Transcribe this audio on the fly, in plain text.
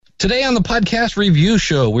Today on the podcast review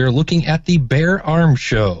show, we're looking at the Bare Arm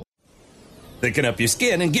Show. Thicken up your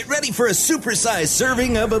skin and get ready for a supersized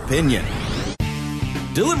serving of opinion.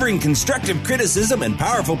 Delivering constructive criticism and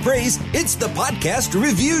powerful praise, it's the podcast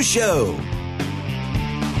review show.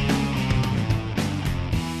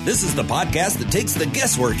 This is the podcast that takes the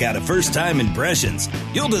guesswork out of first-time impressions.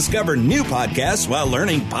 You'll discover new podcasts while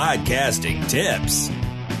learning podcasting tips.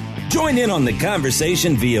 Join in on the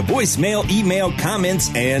conversation via voicemail, email, comments,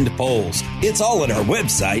 and polls. It's all at our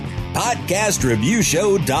website,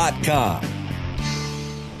 podcastreviewshow.com.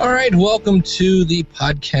 All right, welcome to the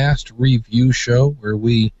podcast review show, where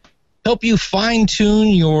we help you fine-tune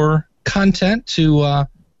your content to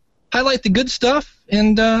highlight the good stuff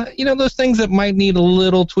and, those things that might need a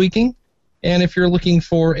little tweaking. And if you're looking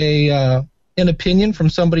for an opinion from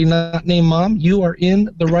somebody not named Mom, you are in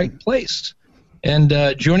the right place. And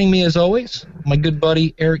joining me, as always, my good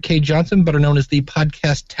buddy Eric K. Johnson, better known as the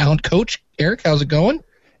Podcast Talent Coach. Eric, how's it going?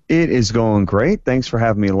 It is going great. Thanks for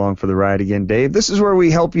having me along for the ride again, Dave. This is where we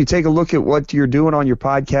help you take a look at what you're doing on your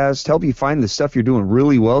podcast, help you find the stuff you're doing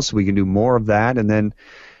really well so we can do more of that, and then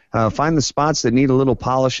find the spots that need a little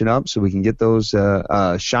polishing up so we can get those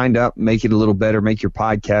shined up, make it a little better, make your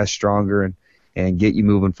podcast stronger, and get you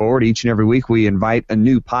moving forward. Each and every week we invite a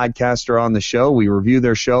new podcaster on the show. We review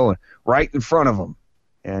their show right in front of them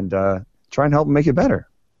and try and help them make it better.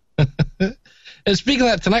 And speaking of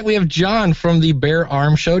that, tonight we have John from the Bare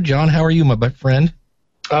Arm Show. John, how are you, my friend?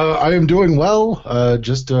 I am doing well.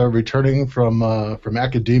 Just returning from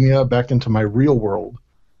academia back into my real world.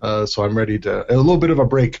 So I'm ready to a little bit of a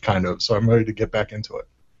break, kind of. So I'm ready to get back into it.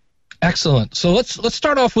 Excellent. So let's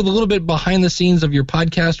start off with a little bit behind the scenes of your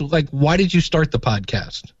podcast. Like, why did you start the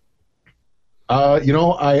podcast?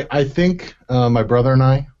 I think my brother and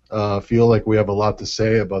I feel like we have a lot to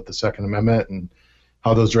say about the Second Amendment and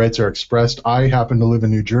how those rights are expressed. I happen to live in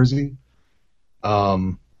New Jersey,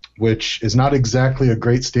 which is not exactly a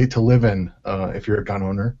great state to live in if you're a gun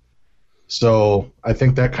owner. So I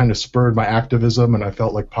think that kind of spurred my activism, and I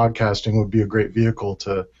felt like podcasting would be a great vehicle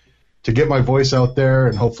to get my voice out there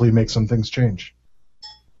and hopefully make some things change.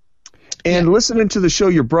 And listening to the show,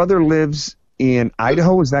 your brother lives in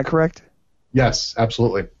Idaho, is that correct? Yes,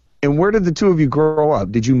 absolutely. And where did the two of you grow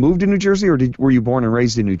up? Did you move to New Jersey, or were you born and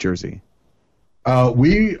raised in New Jersey?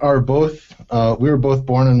 We were both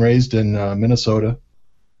born and raised in Minnesota,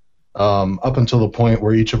 up until the point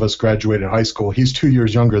where each of us graduated high school. He's 2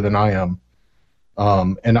 years younger than I am.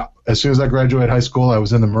 And as soon as I graduated high school, I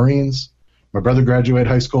was in the Marines. My brother graduated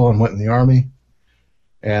high school and went in the Army.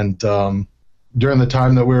 And during the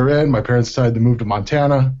time that we were in, my parents decided to move to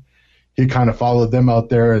Montana. He kind of followed them out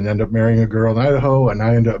there and ended up marrying a girl in Idaho, and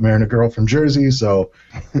I ended up marrying a girl from Jersey. So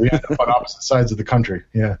we ended up on opposite sides of the country.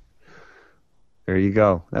 Yeah. There you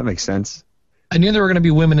go. That makes sense. I knew there were going to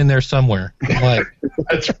be women in there somewhere. Like,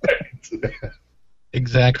 That's right.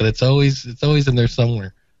 Exactly. It's always in there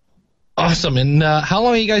somewhere. Awesome. And how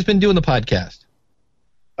long have you guys been doing the podcast?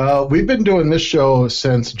 We've been doing this show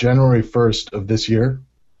since January 1st of this year.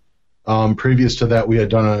 Previous to that, we had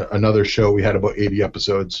done another show. We had about 80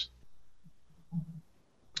 episodes.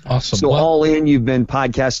 Awesome. So all in, you've been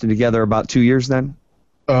podcasting together about 2 years then?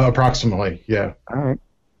 Approximately, yeah. All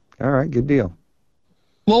right. Good deal.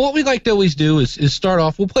 Well, what we like to always do is start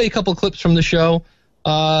off. We'll play a couple clips from the show.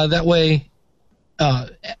 That way,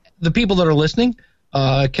 the people that are listening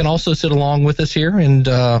can also sit along with us here and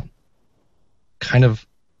kind of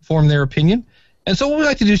form their opinion. And so what we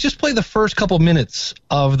like to do is just play the first couple minutes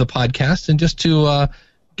of the podcast and just to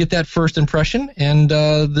get that first impression. And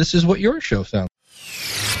this is what your show sounds.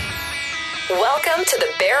 Welcome to the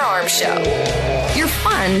Bare Arm Show, your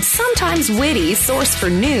fun, sometimes witty source for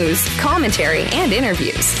news, commentary, and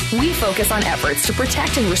interviews. We focus on efforts to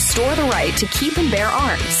protect and restore the right to keep and bear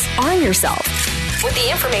arms. Arm yourself with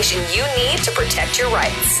the information you need to protect your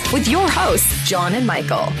rights. With your hosts, John and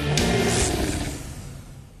Michael.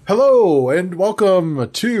 Hello, and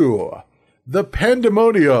welcome to the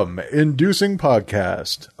pandemonium-inducing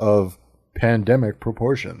podcast of pandemic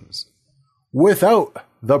proportions. Without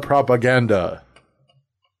the propaganda.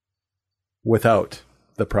 Without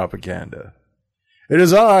the propaganda. It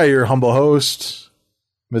is I, your humble host,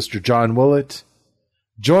 Mr. John Willett,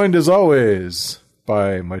 joined as always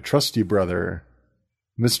by my trusty brother,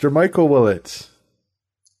 Mr. Michael Willett.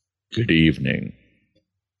 Good evening.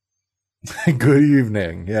 Good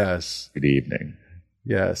evening, yes. Good evening.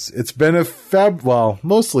 Yes, it's been a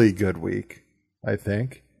mostly good week, I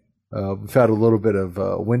think. We've had a little bit of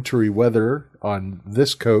wintry weather on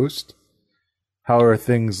this coast. How are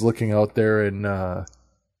things looking out there in the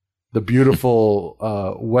beautiful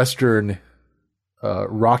western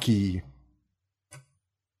Rocky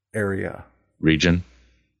area? Region.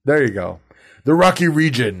 There you go. The Rocky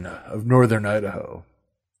region of northern Idaho.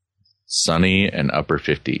 Sunny and upper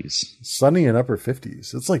 50s. Sunny and upper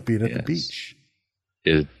 50s. It's like being at the beach.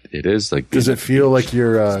 It is like. Does it feel like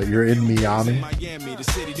you're in Miami? What's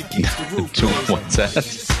that?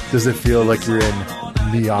 Does it feel like you're in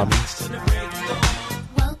Miami?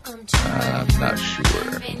 I'm not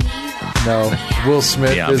sure. No, Will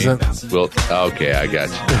Smith Miami. isn't. Okay, I got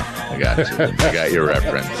you. I got your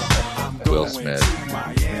reference. Will Smith.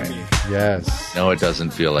 Yes. No, it doesn't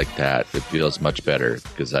feel like that. It feels much better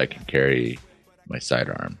because I can carry my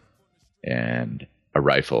sidearm and a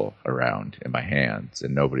rifle around in my hands,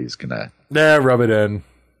 and nobody's gonna Rub it in.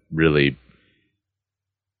 really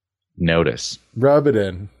notice. Rub it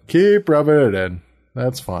in. Keep rubbing it in.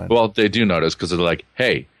 That's fine. Well, they do notice because they're like,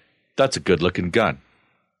 "Hey, that's a good-looking gun."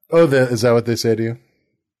 Oh, is that what they say to you?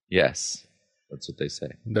 Yes, that's what they say.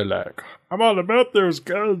 They're like, I'm all about those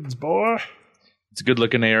guns, boy. It's a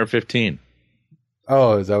good-looking AR-15.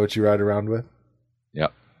 Oh, is that what you ride around with?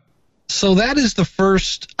 Yep. So that is the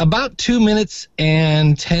first about 2 minutes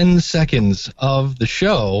and 10 seconds of the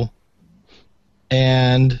show.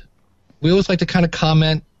 And we always like to kind of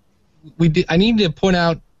comment. I need to point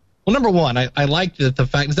out, well, number one, I liked the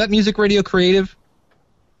fact, is that Music Radio Creative?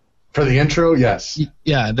 For the intro, yes.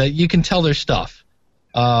 Yeah, that you can tell their stuff.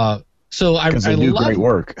 So I do great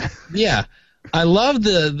work. Yeah. I love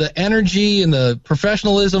the energy and the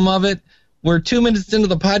professionalism of it. We're 2 minutes into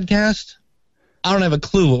the podcast. I don't have a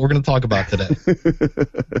clue what we're going to talk about today.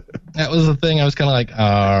 That was the thing. I was kind of like,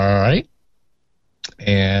 all right.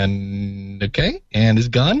 And okay. And his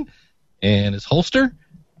gun and his holster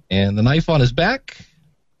and the knife on his back.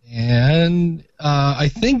 And I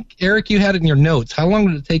think, Eric, you had it in your notes. How long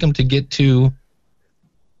did it take him to get to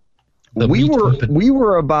the We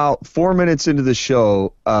were about 4 minutes into the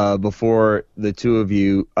show before the two of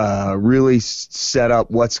you really set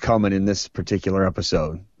up what's coming in this particular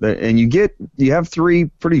episode. And you have three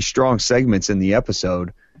pretty strong segments in the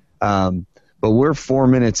episode, but we're 4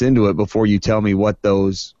 minutes into it before you tell me what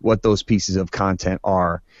those pieces of content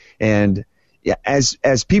are. And yeah,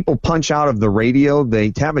 as people punch out of the radio,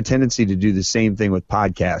 they have a tendency to do the same thing with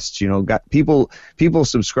podcasts. You know, people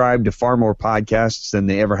subscribe to far more podcasts than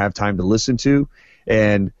they ever have time to listen to,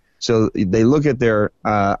 and so they look at their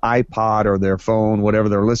iPod or their phone, whatever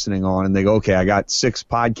they're listening on, and they go, "Okay, I got 6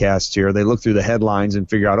 podcasts here." They look through the headlines and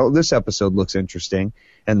figure out, "Oh, this episode looks interesting,"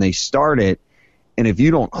 and they start it. And if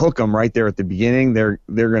you don't hook them right there at the beginning, they're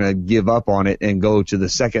going to give up on it and go to the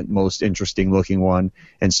second most interesting looking one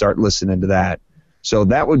and start listening to that. So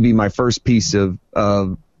that would be my first piece of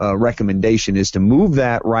recommendation, is to move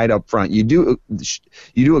that right up front. You do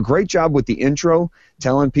a great job with the intro,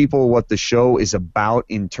 telling people what the show is about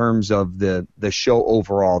in terms of the show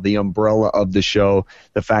overall, the umbrella of the show,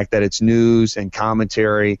 the fact that it's news and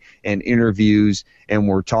commentary and interviews, and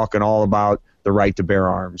we're talking all about the right to bear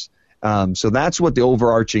arms. So that's what the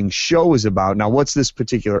overarching show is about. Now, what's this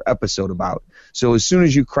particular episode about? So as soon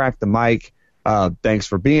as you crack the mic, thanks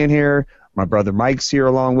for being here. My brother Mike's here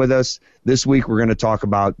along with us. This week we're going to talk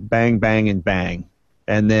about bang, bang, and bang.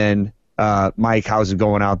 And then, Mike, how's it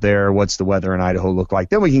going out there? What's the weather in Idaho look like?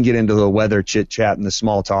 Then we can get into the weather chit-chat and the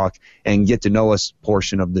small talk and get to know us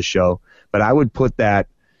portion of the show. But I would put that,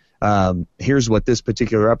 here's what this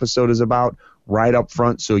particular episode is about, right up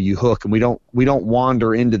front, so you hook, and we don't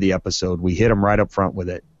wander into the episode. We hit them right up front with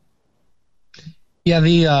it. Yeah,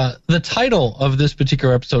 the title of this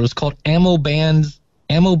particular episode is called Ammo Ban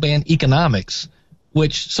Economics,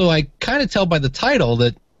 which, so I kind of tell by the title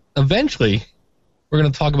that eventually we're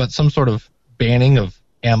going to talk about some sort of banning of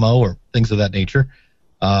ammo or things of that nature.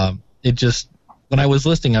 It just, when I was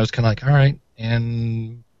listening, I was kind of like, all right,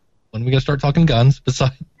 and when are we going to start talking guns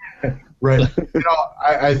besides? Right.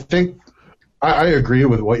 I think I agree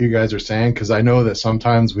with what you guys are saying, because I know that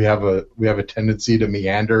sometimes we have a tendency to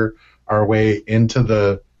meander our way into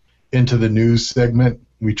the news segment.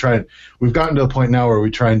 We've gotten to a point now where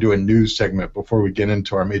we try and do a news segment before we get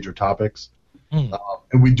into our major topics, and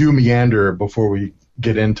we do meander before we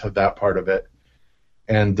get into that part of it.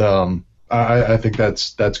 And I think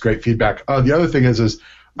that's great feedback. The other thing is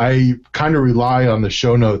I kind of rely on the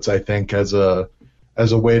show notes, I think, as a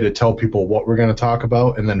way to tell people what we're going to talk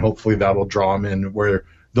about, and then hopefully that'll draw them in where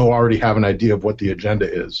they'll already have an idea of what the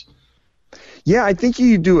agenda is. Yeah, I think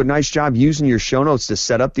you do a nice job using your show notes to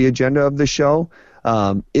set up the agenda of the show.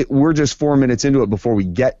 We're just 4 minutes into it before we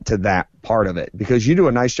get to that part of it, because you do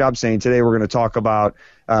a nice job saying today we're going to talk about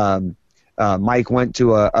Mike went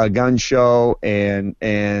to a gun show and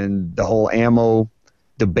the whole ammo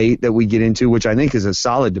debate that we get into, which I think is a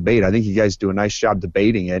solid debate. I think you guys do a nice job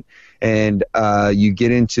debating it. And you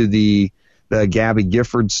get into the Gabby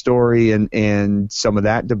Gifford story and some of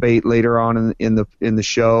that debate later on in the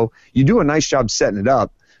show. You do a nice job setting it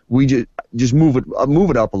up. We just move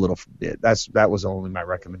it up a little bit. That was only my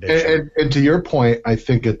recommendation. And to your point, I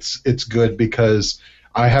think it's good because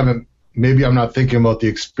maybe I'm not thinking about the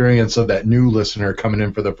experience of that new listener coming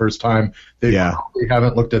in for the first time. They probably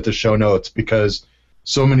haven't looked at the show notes because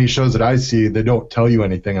so many shows that I see, they don't tell you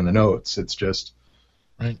anything in the notes. It's just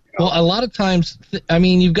right. Well, a lot of times,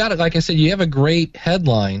 you've got it. Like I said, you have a great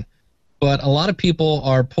headline, but a lot of people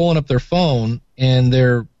are pulling up their phone and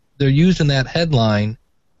they're using that headline.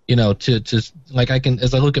 To like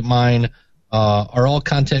as I look at mine, are all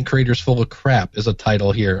content creators full of crap is a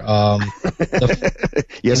title here.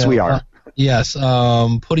 Yes, we are. Yes,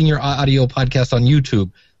 putting your audio podcast on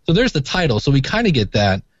YouTube. So there's the title. So we kind of get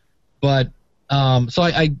that. But so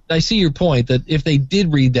I see your point that if they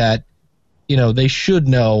did read that, they should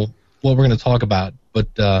know what we're going to talk about. But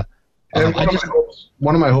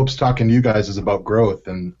one of my hopes talking to you guys is about growth,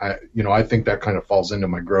 and I think that kind of falls into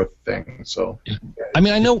my growth thing. So, I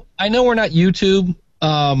know we're not YouTube,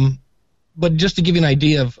 but just to give you an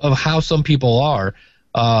idea of how some people are,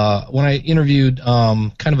 when I interviewed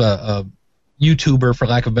kind of a YouTuber, for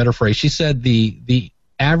lack of a better phrase, she said the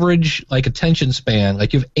average attention span,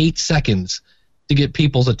 you have 8 seconds to get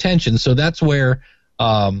people's attention. So that's where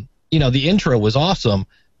the intro was awesome.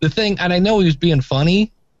 The thing, and I know he was being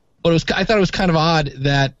funny, but I thought it was kind of odd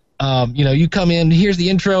that you come in, here's the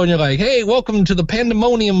intro, and you're like, hey, welcome to the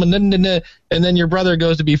pandemonium, and then your brother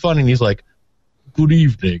goes to be funny, and he's like, good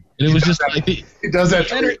evening. And it was just like he does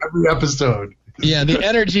that every episode. Yeah, the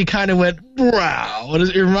energy kind of went, wow.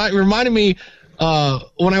 It reminded me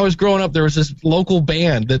when I was growing up, there was this local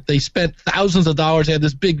band that they spent thousands of dollars. They had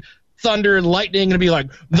this big thunder and lightning, and it'd be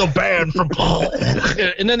like, the band from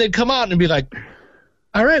and then they'd come out and be like,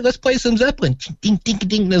 all right, let's play some Zeppelin. Ding, ding,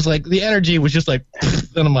 ding. And it's like the energy was just like,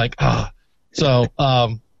 and I'm like, ah. So,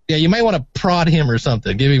 you might want to prod him or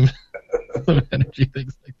something. Give him some energy,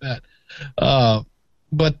 things like that.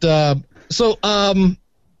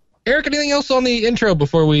 Eric, anything else on the intro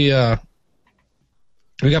before we got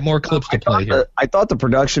more clips to play here? I thought the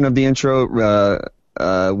production of the intro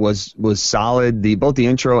was solid. Both the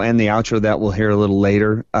intro and the outro that we'll hear a little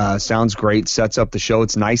later sounds great. Sets up the show.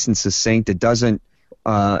 It's nice and succinct. It doesn't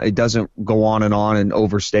go on and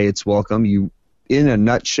overstay its welcome. In a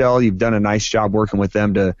nutshell, you've done a nice job working with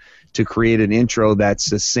them to create an intro that's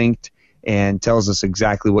succinct and tells us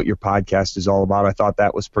exactly what your podcast is all about. I thought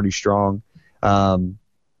that was pretty strong. And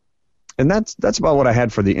that's about what I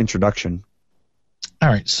had for the introduction. All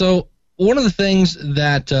right. So one of the things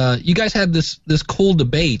that you guys had this cool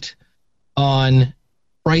debate on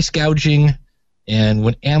price gouging and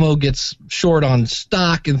when ammo gets short on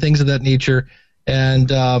stock and things of that nature.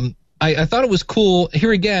 And I thought it was cool.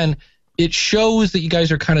 Here again, it shows that you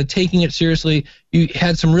guys are kind of taking it seriously. You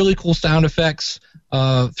had some really cool sound effects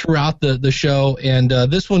throughout the show, and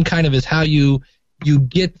this one kind of is how you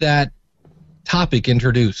get that topic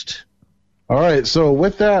introduced. All right, so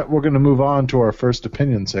with that, we're going to move on to our first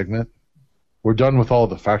opinion segment. We're done with all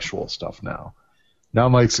the factual stuff now. Now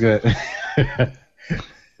Mike's going to...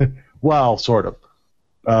 Well, sort of.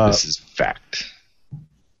 This is fact.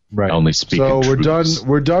 Right. Only speaking So truths.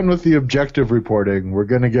 we're done with the objective reporting. We're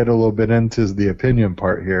going to get a little bit into the opinion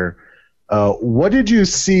part here. What did you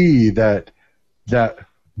see that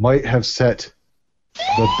might have set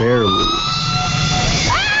the bear loose?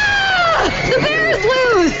 The bear's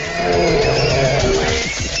loose!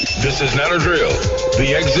 This is not a drill.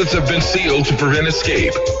 The exits have been sealed to prevent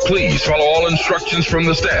escape. Please follow all instructions from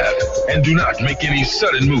the staff and do not make any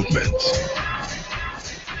sudden movements.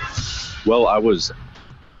 Well, I was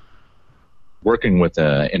working with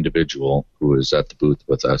an individual who was at the booth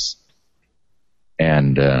with us,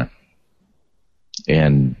 and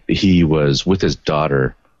he was with his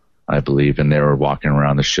daughter, I believe, and they were walking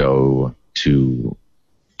around the show to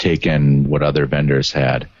take in what other vendors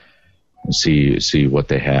had and see what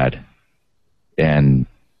they had. And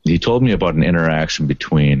he told me about an interaction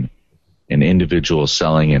between an individual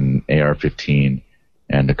selling an AR-15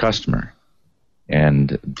 and a customer.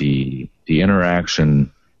 And the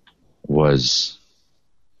interaction was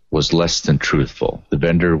less than truthful. The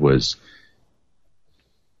vendor was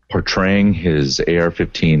portraying his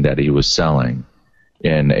AR-15 that he was selling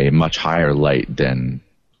in a much higher light than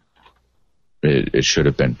it should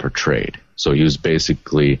have been portrayed. So he was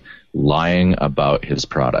basically lying about his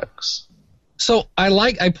products. So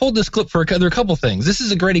I pulled this clip for there are a couple things. This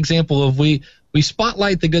is a great example of we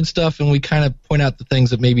spotlight the good stuff and we kind of point out the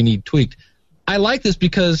things that maybe need tweaked. I like this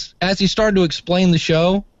because as he started to explain the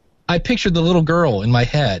show, I pictured the little girl in my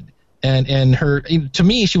head, and her, to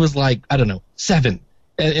me, she was like, I don't know, 7,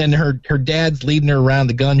 and her dad's leading her around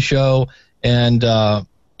the gun show, and so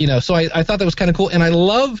I thought that was kind of cool, and I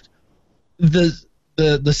loved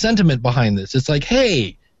the sentiment behind this. It's like,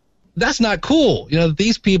 hey, that's not cool.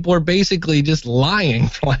 These people are basically just lying,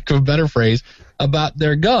 for lack of a better phrase, about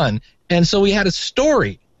their gun, and so we had a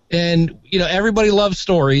story. And, everybody loves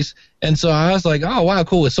stories. And so I was like, oh, wow,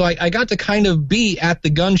 cool. So I got to kind of be at the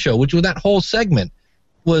gun show, which was that whole segment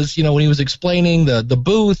was, when he was explaining the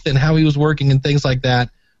booth and how he was working and things like that.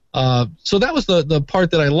 So that was the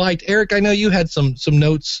part that I liked. Eric, I know you had some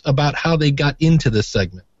notes about how they got into this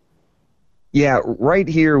segment. Yeah, right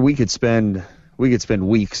here we could spend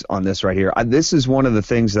weeks on this right here. This is one of the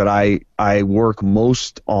things that I work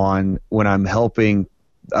most on when I'm helping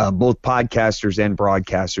both podcasters and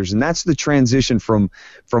broadcasters, and that's the transition from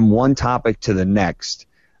one topic to the next.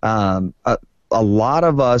 A lot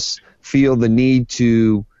of us feel the need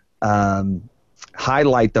to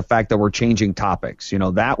highlight the fact that we're changing topics.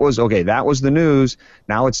 That was the news.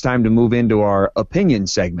 Now it's time to move into our opinion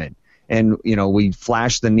segment, and we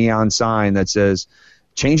flash the neon sign that says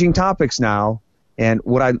changing topics now. And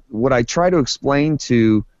what I try to explain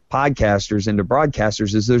to podcasters and to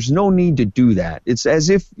broadcasters is there's no need to do that. It's as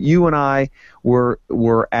if you and I were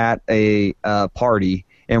at a party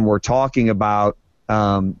and we're talking about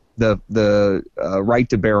the right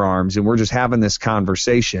to bear arms, and we're just having this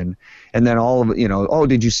conversation, and then all of oh,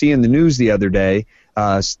 did you see in the news the other day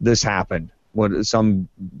this happened? Some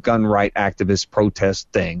gun right activist protest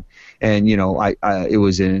thing, and it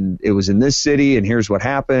was in this city, and here's what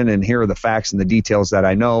happened, and here are the facts and the details that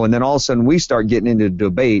I know, and then all of a sudden we start getting into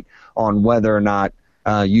debate on whether or not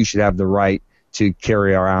you should have the right to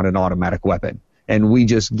carry around an automatic weapon, and we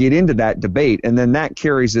just get into that debate, and then that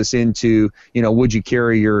carries us into would you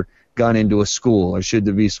carry your gun into a school, or should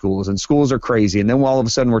there be schools? And schools are crazy. And then all of a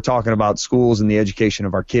sudden we're talking about schools and the education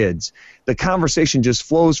of our kids. The conversation just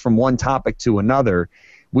flows from one topic to another.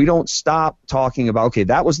 We don't stop talking about, okay,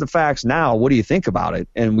 that was the facts. Now, what do you think about it?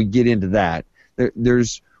 And we get into that.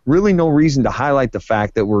 There's really no reason to highlight the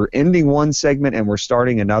fact that we're ending one segment and we're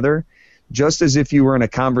starting another. Just as if you were in a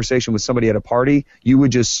conversation with somebody at a party, you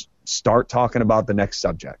would just start talking about the next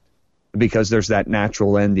subject, because there's that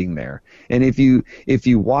natural ending there. And if you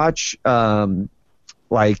watch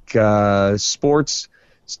sports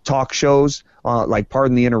talk shows, like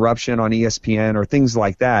Pardon the Interruption on ESPN or things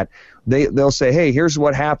like that, they'll say, hey, here's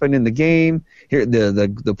what happened in the game. Here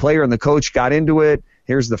the player and the coach got into it.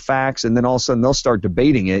 Here's the facts, and then all of a sudden they'll start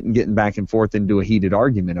debating it and getting back and forth into a heated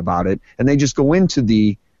argument about it, and they just go into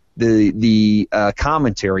the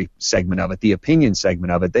commentary segment of it, the opinion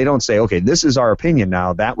segment of it. They don't say, okay, this is our opinion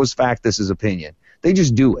now. That was fact. This is opinion. They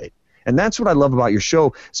just do it. And that's what I love about your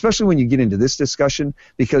show, especially when you get into this discussion,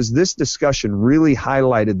 because this discussion really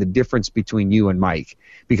highlighted the difference between you and Mike.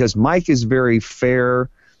 Because Mike is very fair.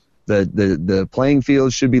 The playing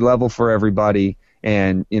field should be level for everybody,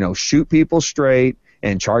 and shoot people straight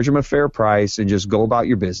and charge them a fair price and just go about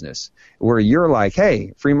your business. Where you're like,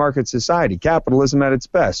 hey, free market society, capitalism at its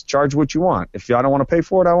best, charge what you want. If I don't want to pay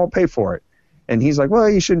for it, I won't pay for it. And he's like, well,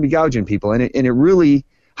 you shouldn't be gouging people. And it really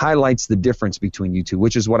highlights the difference between you two,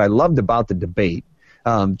 which is what I loved about the debate.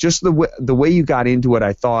 Just the way you got into it,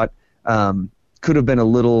 I thought could have been a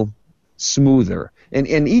little smoother.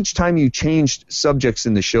 And each time you changed subjects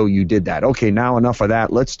in the show, you did that. Okay, now enough of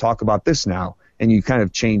that. Let's talk about this now. And you kind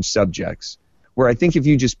of changed subjects. Where I think if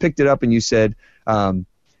you just picked it up and you said, I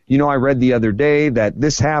read the other day that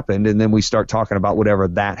this happened, and then we start talking about whatever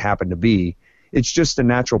that happened to be, it's just a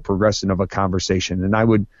natural progression of a conversation. And I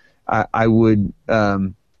would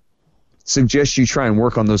suggest you try and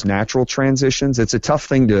work on those natural transitions. It's a tough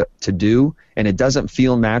thing to do, and it doesn't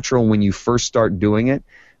feel natural when you first start doing it.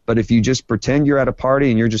 But if you just pretend you're at a party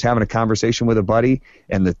and you're just having a conversation with a buddy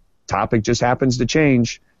and the topic just happens to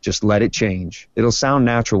change, just let it change. It'll sound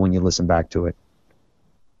natural when you listen back to it.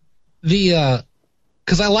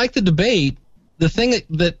 Because I like the debate, the thing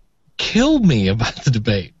that killed me about the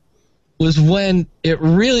debate was when it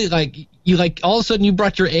really, all of a sudden you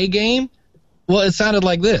brought your A game. Well, it sounded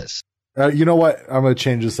like this. You know what? I'm going to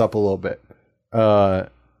change this up a little bit.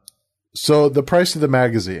 So the price of the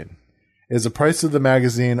magazine. Is the price of the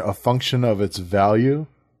magazine a function of its value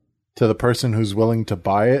to the person who's willing to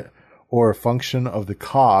buy it, or a function of the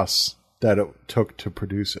costs that it took to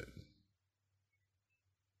produce it?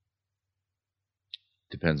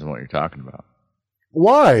 Depends on what you're talking about.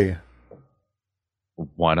 Why?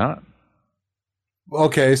 Why not?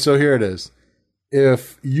 Okay, so here it is.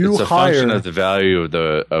 If you it's a function of the value of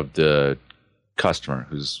the customer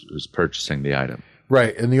who's purchasing the item.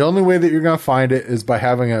 Right. And the only way that you're going to find it is by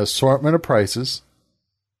having an assortment of prices.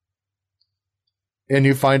 And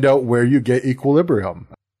you find out where you get equilibrium.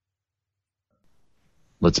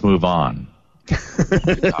 Let's move on.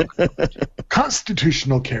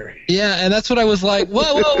 Constitutional carry. Yeah, and that's what I was like,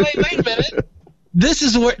 whoa, wait a minute. This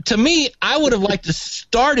is where, to me, I would have liked to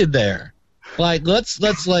started there. Like, let's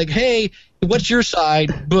like, hey, what's your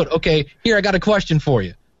side? But okay, here, I got a question for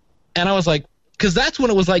you. And I was like, because that's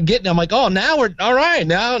when it was like I'm like, oh, now we're, all right,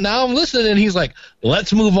 now I'm listening. And he's like,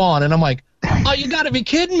 let's move on. And I'm like, oh, you got to be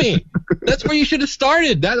kidding me. That's where you should have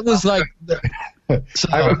started. That was like... So,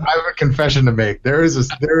 I have a confession to make. There is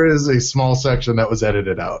a small section that was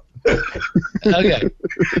edited out. Okay.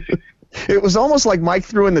 It was almost like Mike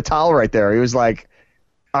threw in the towel right there. He was like,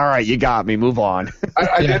 all right, you got me. Move on.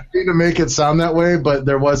 I didn't mean to make it sound that way, but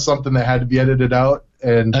there was something that had to be edited out.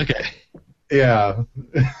 And okay. Yeah.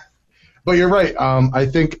 But you're right. I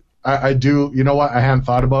think I do. You know what? I hadn't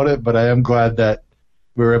thought about it, but I am glad that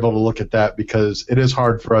we were able to look at that because it is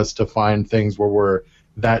hard for us to find things where we're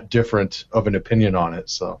that different of an opinion on it.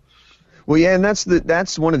 So, well, yeah, and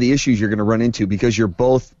that's one of the issues you're going to run into because you're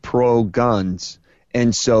both pro guns,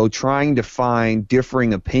 and so trying to find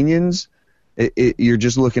differing opinions, you're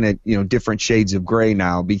just looking at different shades of gray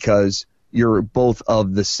now because you're both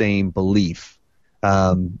of the same belief.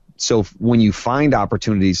 So when you find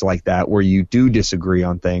opportunities like that where you do disagree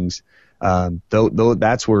on things, though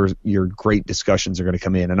that's where your great discussions are going to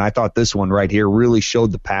come in. And I thought this one right here really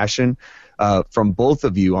showed the passion from both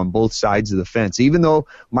of you on both sides of the fence, even though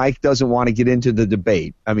Mike doesn't want to get into the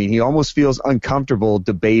debate. I mean, he almost feels uncomfortable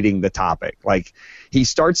debating the topic. Like he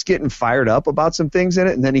starts getting fired up about some things in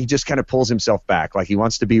it, and then he just kind of pulls himself back. Like he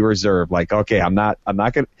wants to be reserved. Like, okay, I'm not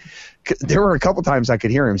going to. There were a couple times I could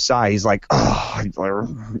hear him sigh. He's like, oh,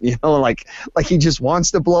 like he just wants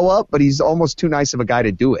to blow up, but he's almost too nice of a guy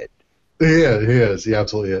to do it. He is. He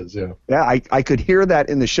absolutely is, yeah. Yeah, I could hear that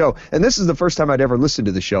in the show. And this is the first time I'd ever listened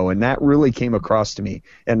to the show, and that really came across to me.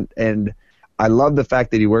 And I love the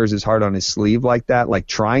fact that he wears his heart on his sleeve like that, like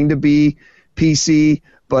trying to be PC,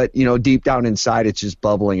 but, deep down inside it's just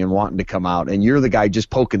bubbling and wanting to come out. And you're the guy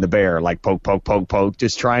just poking the bear, like poke, poke, poke, poke,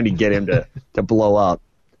 just trying to get him to blow up.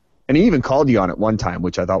 And he even called you on it one time,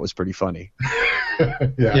 which I thought was pretty funny.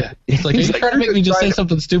 Yeah. He's like, are you trying to make me just say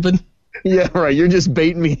something stupid? Yeah, right. You're just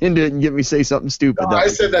baiting me into it and get me say something stupid. No, I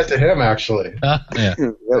said that to him, actually. Yeah.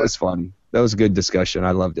 That was funny. That was a good discussion.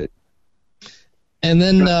 I loved it. And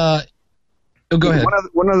then, go ahead.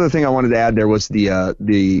 One other thing I wanted to add there was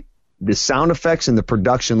the sound effects and the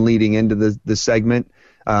production leading into the segment.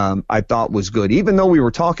 I thought was good. Even though we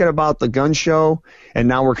were talking about the gun show, and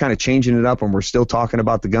now we're kind of changing it up and we're still talking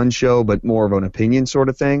about the gun show, but more of an opinion sort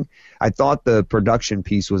of thing. I thought the production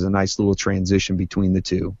piece was a nice little transition between the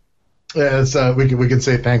two. Yeah, we can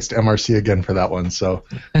say thanks to MRC again for that one. So,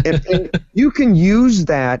 and you can use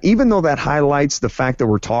that, even though that highlights the fact that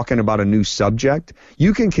we're talking about a new subject.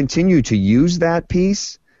 You can continue to use that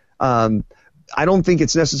piece. I don't think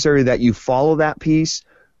it's necessary that you follow that piece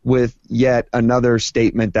with yet another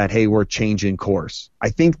statement that, hey, we're changing course. I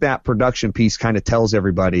think that production piece kind of tells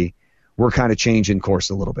everybody we're kind of changing course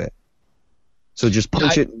a little bit. So just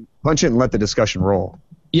punch it and let the discussion roll.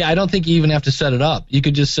 Yeah, I don't think you even have to set it up. You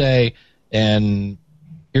could just say, and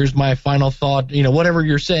here's my final thought, whatever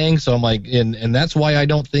you're saying. So I'm like, and that's why I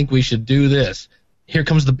don't think we should do this. Here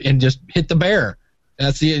comes and just hit the bear.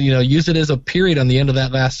 That's the, use it as a period on the end of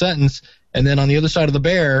that last sentence. And then on the other side of the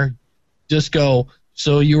bear, just go,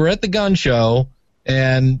 so you were at the gun show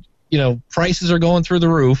and, prices are going through the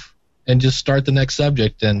roof, and just start the next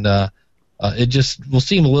subject. And it just will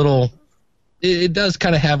seem a little, it does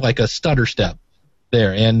kind of have like a stutter step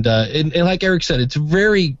there. And like Eric said,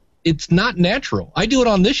 it's not natural. I do it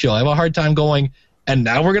on this show. I have a hard time going, and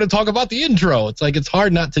now we're going to talk about the intro. It's like, it's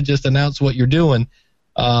hard not to just announce what you're doing.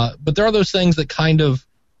 But there are those things that kind of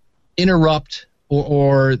interrupt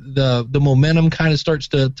or the momentum kind of starts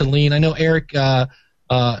to lean. I know, Eric,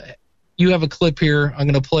 you have a clip here. I'm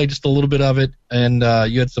going to play just a little bit of it, and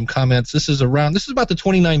you had some comments. This is about the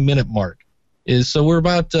 29-minute mark. So we're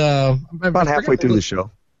about halfway through the show.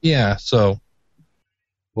 Yeah, so.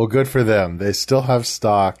 Well, good for them. They still have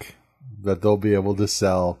stock that they'll be able to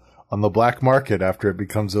sell on the black market after it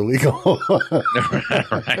becomes illegal.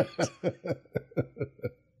 Right.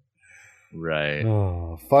 Right.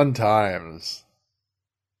 Oh, fun times.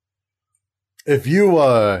 If you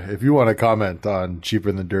want to comment on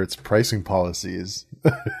Cheaper Than Dirt's pricing policies,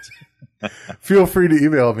 feel free to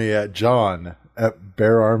email me at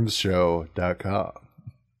john@beararmsshow.com.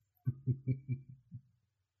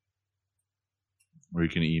 Or you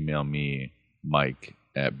can email me, Mike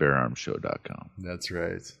at beararmshow.com. That's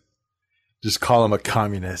right. Just call him a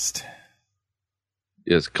communist.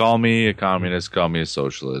 Yes, call me a communist, call me a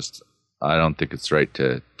socialist. I don't think it's right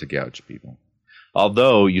to gouge people.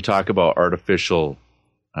 Although you talk about artificial,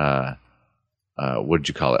 what did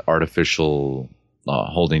you call it? Artificial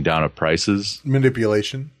holding down of prices.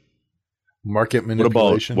 Manipulation. Market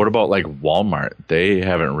manipulation. What about like Walmart? They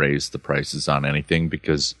haven't raised the prices on anything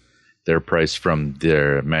because their price from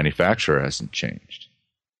their manufacturer hasn't changed.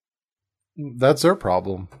 That's their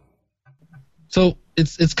problem. So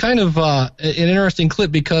it's kind of an interesting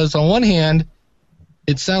clip because on one hand,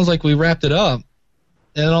 it sounds like we wrapped it up,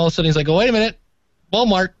 and then all of a sudden he's like, "Oh, wait a minute,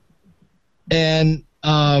 Walmart." And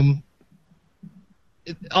on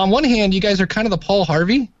one hand, you guys are kind of the Paul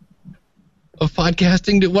Harvey of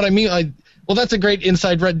podcasting. What I mean, well, that's a great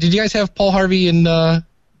inside. Did you guys have Paul Harvey? And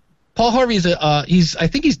Paul Harvey's I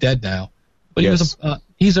think he's dead now, but Yes.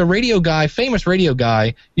 he's a radio guy, famous radio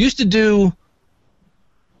guy. Used to do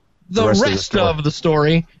the rest of the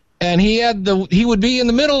story, and he would be in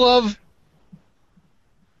the middle of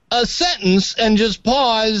a sentence and just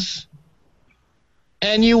pause,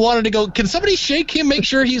 and you wanted to go, can somebody shake him, make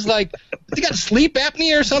sure he's like, has he got sleep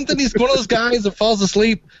apnea or something? He's one of those guys that falls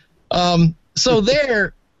asleep. So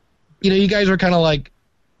there, you guys were kind of like,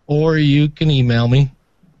 or you can email me.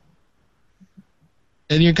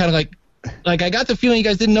 And you're kind of like I got the feeling you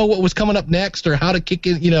guys didn't know what was coming up next or how to kick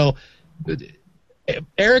it,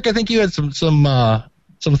 Eric, I think you had some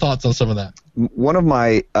thoughts on some of that. One of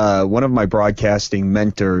my broadcasting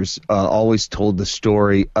mentors always told the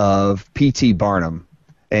story of P.T. Barnum,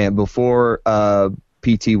 and before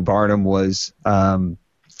P.T. Barnum was in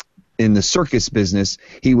the circus business,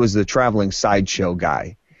 he was the traveling sideshow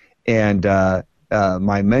guy, and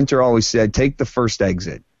my mentor always said, "Take the first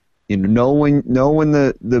exit." Know when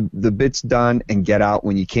the bit's done and get out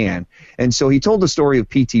when you can. And so he told the story of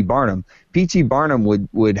P.T. Barnum. P.T. Barnum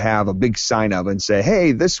would have a big sign up and say,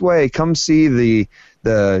 "Hey, this way, come see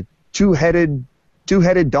the two-headed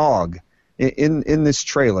dog in this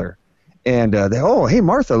trailer." And hey,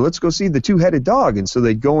 Martha, let's go see the two-headed dog. And so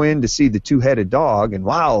they'd go in to see the two-headed dog, and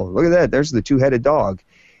wow, look at that, there's the two-headed dog.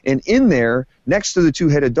 And in there, next to the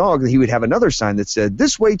two-headed dog, he would have another sign that said,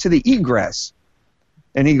 "This way to the egress."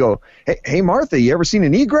 And he'd go, hey, Martha, you ever seen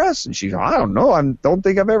an egress? And she'd go, "I don't know. I don't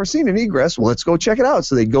think I've ever seen an egress." "Well, let's go check it out."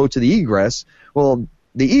 So they'd go to the egress. Well,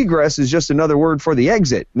 the egress is just another word for the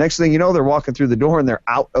exit. Next thing you know, they're walking through the door and they're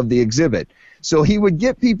out of the exhibit. So he would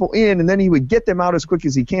get people in, and then he would get them out as quick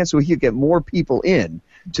as he can so he could get more people in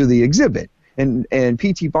to the exhibit. And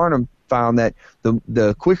P.T. Barnum found that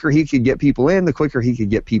the quicker he could get people in, the quicker he could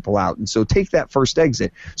get people out. And so take that first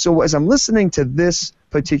exit. So as I'm listening to this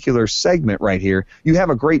particular segment right here, you have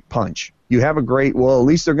a great punch. You have at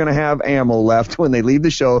least they're going to have ammo left when they leave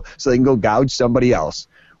the show so they can go gouge somebody else,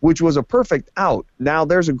 which was a perfect out. Now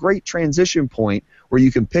there's a great transition point where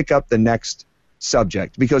you can pick up the next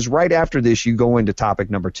subject, because right after this you go into topic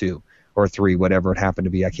number 2 or 3, whatever it happened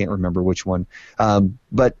to be. I can't remember which one.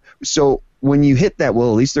 But so when you hit that, at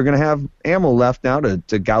least they're going to have ammo left now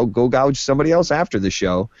to go gouge somebody else after the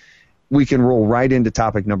show. We can roll right into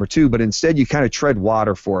topic number 2, but instead you kind of tread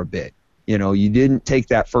water for a bit. You didn't take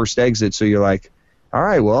that first exit, so you're like, all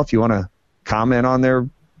right, well, if you want to comment on their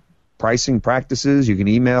pricing practices, you can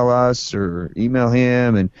email us or email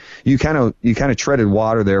him, and you kind of treaded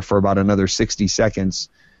water there for about another 60 seconds,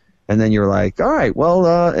 and then you're like, all right,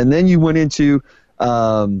 well, and then you went into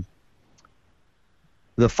the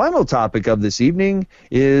final topic of this evening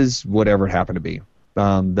is whatever it happened to be,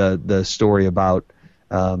 the story about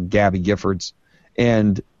Gabby Giffords,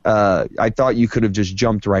 and I thought you could have just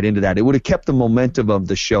jumped right into that. It would have kept the momentum of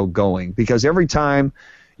the show going, because every time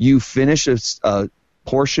you finish a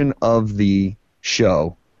portion of the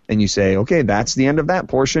show and you say, okay, that's the end of that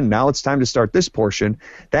portion, now it's time to start this portion,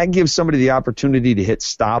 that gives somebody the opportunity to hit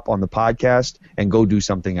stop on the podcast and go do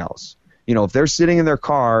something else. If they're sitting in their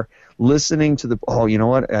car listening to you know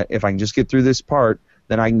what, if I can just get through this part,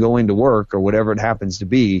 then I can go into work or whatever it happens to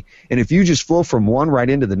be. And if you just flow from one right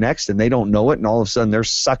into the next and they don't know it, and all of a sudden they're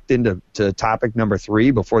sucked into topic number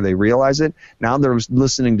 3 before they realize it, now they're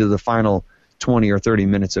listening to the final 20 or 30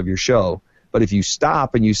 minutes of your show. But if you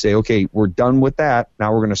stop and you say, okay, we're done with that,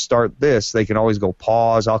 now we're going to start this, they can always go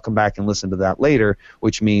pause, I'll come back and listen to that later,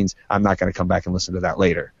 which means I'm not going to come back and listen to that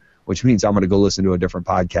later, which means I'm going to go listen to a different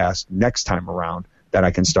podcast next time around that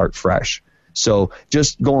I can start fresh. So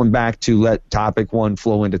just going back to let topic 1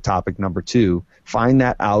 flow into topic number 2, find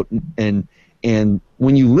that out, and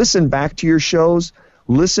when you listen back to your shows,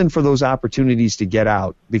 listen for those opportunities to get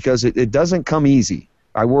out, because it doesn't come easy.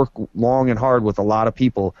 I work long and hard with a lot of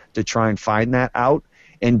people to try and find that out,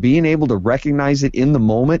 And being able to recognize it in the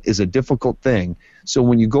moment is a difficult thing. So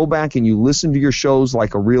when you go back and you listen to your shows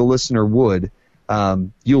like a real listener would,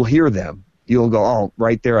 you'll hear them. You'll go, oh,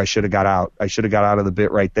 right there, I should have got out. I should have got out of the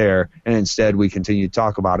bit right there. And instead, we continue to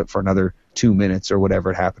talk about it for another 2 minutes or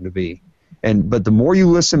whatever it happened to be. But the more you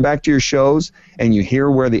listen back to your shows and you hear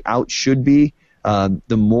where the out should be,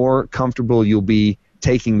 the more comfortable you'll be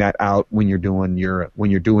taking that out when you're doing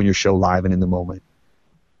your show live and in the moment.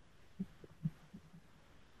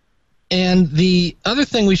 And the other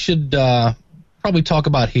thing we should probably talk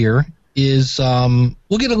about here is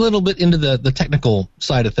we'll get a little bit into the technical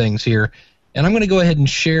side of things here. And I'm going to go ahead and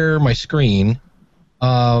share my screen.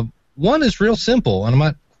 One is real simple, and I'm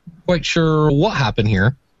not quite sure what happened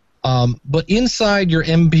here. But inside your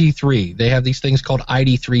MP3, they have these things called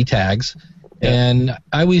ID3 tags. Yeah. And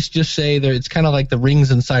I always just say that it's kind of like the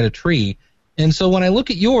rings inside a tree. And so when I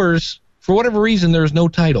look at yours, for whatever reason, there's no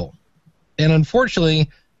title. And unfortunately,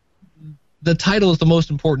 the title is the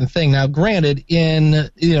most important thing. Now, granted, in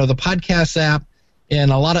the podcast app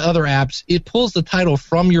and a lot of other apps, it pulls the title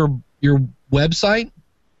from your website.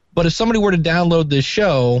 But if somebody were to download this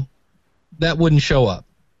show, that wouldn't show up.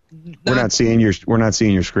 We're not seeing your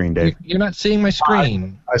screen, Dave. You're not seeing my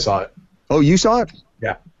screen. I saw it. Oh, you saw it?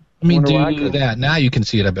 Yeah. Let me do that. Now you can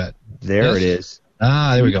see it, I bet. There it is.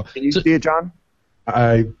 Ah, there we go. Can you see it, John?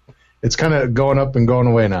 It's kind of going up and going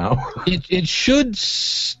away now. It should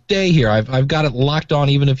stay here. I've got it locked on.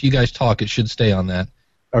 Even if you guys talk, it should stay on that.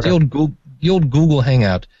 Okay. The old Google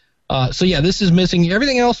Hangout. So yeah, this is missing.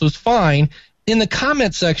 Everything else was fine. In the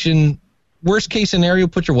comment section, worst case scenario,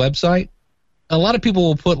 put your website. A lot of people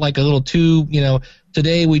will put like a little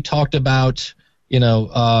today we talked about,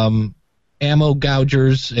 ammo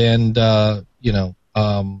gougers and,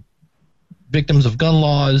 victims of gun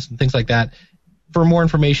laws and things like that. For more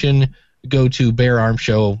information, go to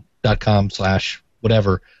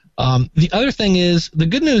beararmshow.com/whatever. The other thing is, the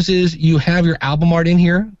good news is you have your album art in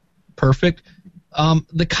here. Perfect.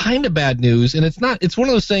 The kind of bad news, and it's one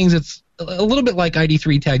of those things, it's a little bit like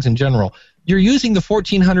ID3 tags in general. You're using the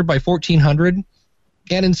 1400 by 1400,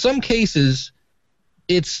 and in some cases,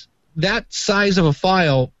 it's that size of a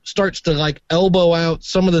file starts to like elbow out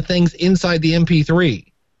some of the things inside the MP3.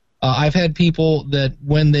 I've had people that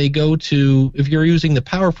when they go to, if you're using the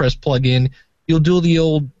PowerPress plugin, you'll do the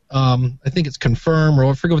old, I think it's confirm, or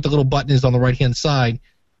I forget what the little button is on the right-hand side,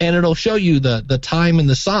 and it'll show you the time and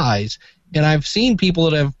the size. And I've seen people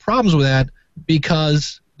that have problems with that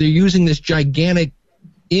because they're using this gigantic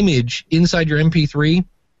image inside your MP3,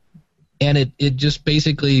 and it just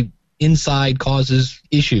basically inside causes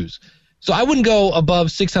issues. So I wouldn't go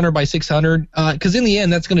above 600 by 600 because in the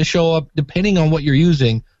end that's going to show up, depending on what you're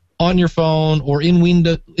using, on your phone or in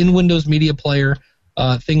Windows Media Player,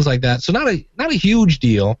 things like that. So not a huge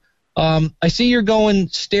deal. I see you're going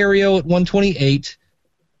stereo at 128.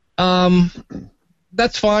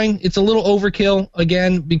 That's fine. It's a little overkill,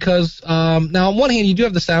 again, because now on one hand you do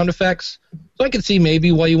have the sound effects, so I can see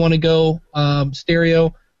maybe why you want to go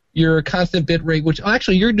stereo. Your constant bit rate, which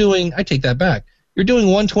actually you're doing, I take that back. You're doing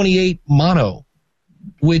 128 mono,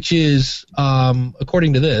 which is,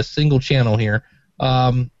 according to this, single channel here,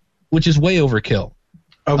 which is way overkill.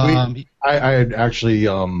 I had actually,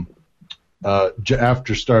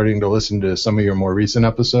 after starting to listen to some of your more recent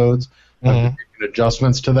episodes, I've been making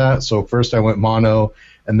adjustments to that. So first I went mono,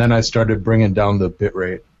 and then I started bringing down the bit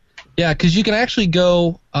rate. Yeah, because you can actually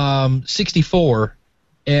go 64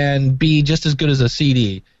 and be just as good as a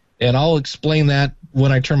CD. And I'll explain that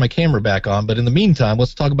when I turn my camera back on. But in the meantime,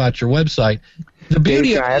 let's talk about your website. The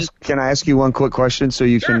beauty Dave, can I ask you one quick question so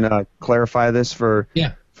you can clarify this for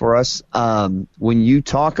us? When you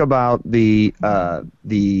talk about the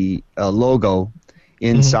logo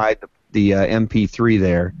inside the MP3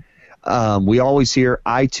 there, we always hear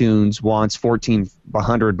iTunes wants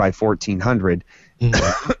 1400 by 1400.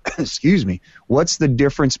 Excuse me. What's the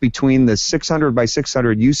difference between the 600 by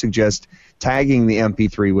 600 you suggest tagging the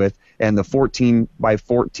MP3 with and the 14 by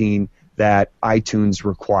 14 that iTunes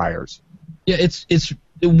requires? Yeah, it's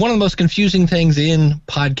one of the most confusing things in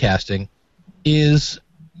podcasting is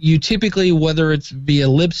you typically, whether it's via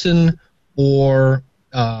Libsyn or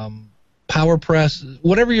PowerPress,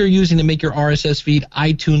 whatever you're using to make your RSS feed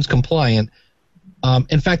iTunes compliant.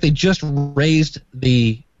 In fact, they just raised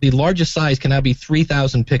the largest size can now be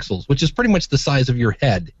 3,000 pixels, which is pretty much the size of your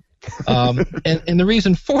head. And the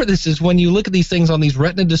reason for this is when you look at these things on these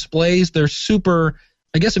Retina displays, they're super,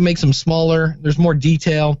 I guess it makes them smaller. There's more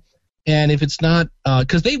detail. And if it's not,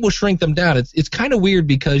 because they will shrink them down. It's kind of weird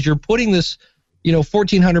because you're putting this,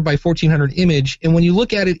 1400 by 1400 image, and when you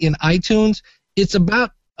look at it in iTunes, it's about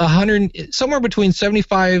 100, somewhere between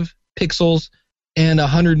 75 pixels and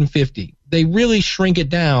 150. They really shrink it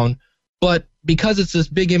down, but because it's this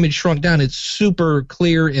big image shrunk down, it's super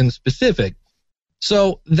clear and specific.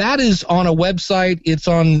 So that is on a website. It's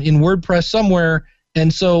in WordPress somewhere.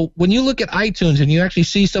 And so when you look at iTunes and you actually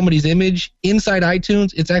see somebody's image inside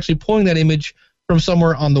iTunes, it's actually pulling that image from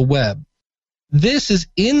somewhere on the web. This is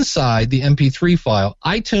inside the MP3 file.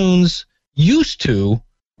 iTunes used to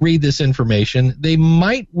read this information. They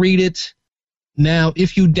might read it now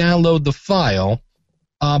if you download the file.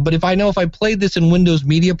 But if I played this in Windows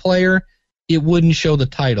Media Player, it wouldn't show the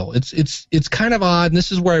title. It's kind of odd, and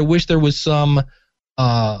this is where I wish there was some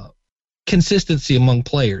consistency among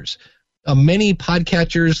players. Many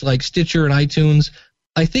podcatchers like Stitcher and iTunes,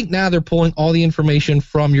 I think now they're pulling all the information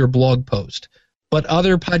from your blog post. But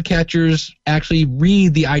other podcatchers actually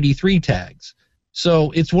read the ID3 tags.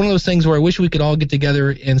 So it's one of those things where I wish we could all get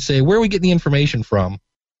together and say, where are we getting the information from?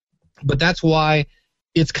 But that's why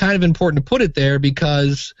it's kind of important to put it there,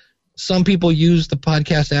 because some people use the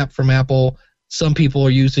podcast app from Apple, some people are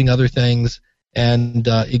using other things, and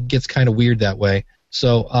it gets kind of weird that way.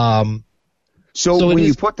 So when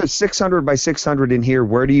you put the 600 by 600 in here,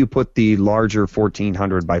 where do you put the larger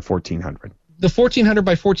 1400 by 1400? The 1400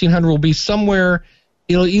 by 1400 will be somewhere.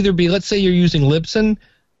 It'll either be, let's say you're using Libsyn,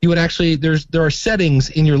 you would actually, there are settings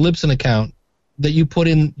in your Libsyn account that you put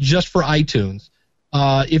in just for iTunes.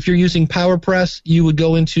 If you're using PowerPress, you would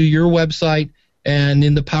go into your website, and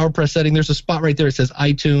in the PowerPress setting, there's a spot right there that says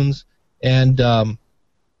iTunes, and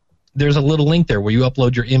there's a little link there where you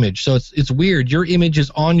upload your image. So it's weird. Your image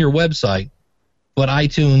is on your website, but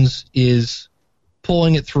iTunes is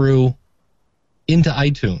pulling it through into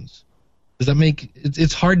iTunes. Does that make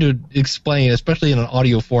it's hard to explain, especially in an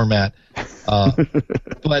audio format.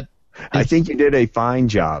 But I think you did a fine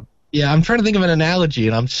job. Yeah, I'm trying to think of an analogy,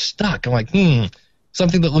 and I'm stuck. I'm like,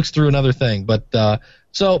 something that looks through another thing. But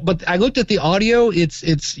I looked at the audio.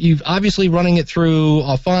 It's you've obviously running it through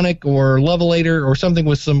Auphonic or Levelator or something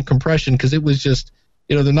with some compression, because it was just,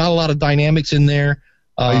 there's not a lot of dynamics in there.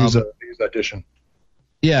 I use Audition.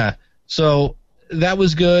 Yeah, so that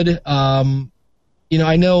was good.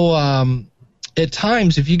 I know at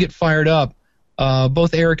times if you get fired up,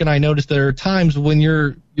 both Eric and I noticed there are times when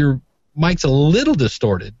your mic's a little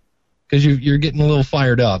distorted because you're getting a little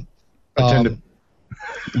fired up.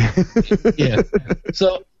 Yeah.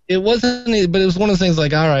 So it wasn't, but it was one of those things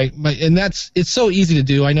like, all right, and it's so easy to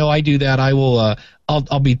do. I know I do that. I will,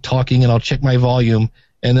 I'll be talking and I'll check my volume,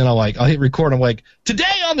 and then I'll hit record. I'm like,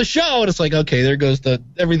 today on the show, and it's like, okay, there goes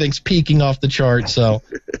everything's peaking off the chart. So,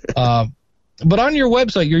 but on your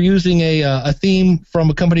website, you're using a theme from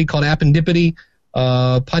a company called Appendipity,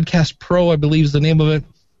 Podcast Pro, I believe is the name of it,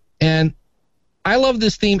 and I love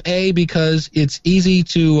this theme because it's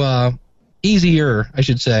easier, I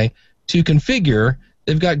should say, to configure.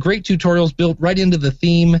 They've got great tutorials built right into the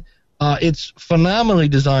theme. It's phenomenally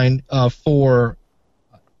designed for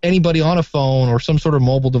anybody on a phone or some sort of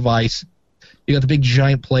mobile device. You got the big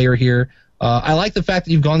giant player here. I like the fact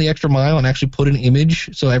that you've gone the extra mile and actually put an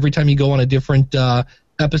image. So every time you go on a different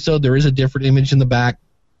episode, there is a different image in the back.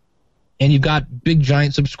 And you've got big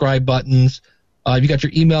giant subscribe buttons. You've got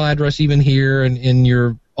your email address even here, and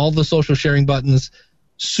in all the social sharing buttons.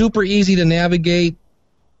 Super easy to navigate.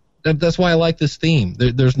 That's why I like this theme.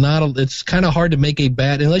 It's kind of hard to make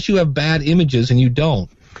unless you have bad images, and you don't.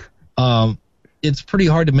 It's pretty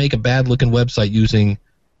hard to make a bad looking website using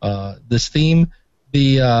this theme.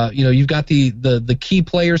 You've got the key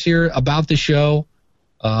players here about the show.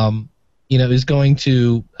 Is going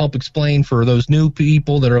to help explain for those new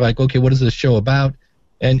people that are like, okay, what is this show about?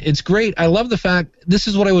 And it's great. I love the fact, this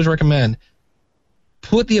is what I always recommend.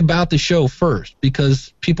 Put the about the show first,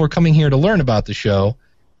 because people are coming here to learn about the show,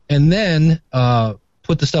 and then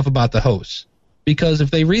put the stuff about the hosts. Because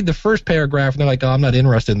if they read the first paragraph and they're like, oh, I'm not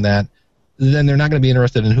interested in that, then they're not going to be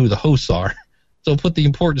interested in who the hosts are. So put the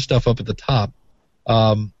important stuff up at the top.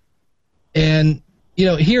 And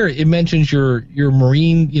here it mentions your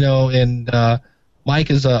Marine, and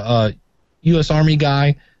Mike is a U.S. Army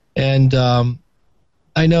guy, and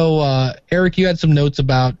I know, Eric, you had some notes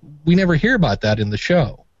about, we never hear about that in the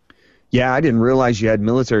show. Yeah, I didn't realize you had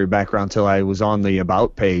military background until I was on the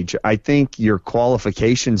About page. I think your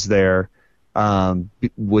qualifications there,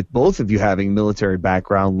 with both of you having military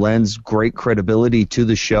background, lends great credibility to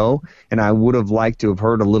the show, and I would have liked to have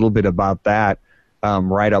heard a little bit about that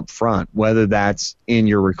right up front, whether that's in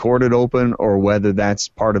your recorded open or whether that's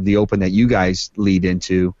part of the open that you guys lead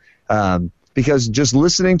into. Because just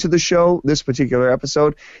listening to the show, this particular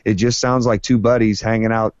episode, it just sounds like two buddies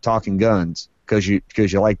hanging out talking guns because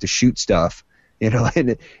you like to shoot stuff, and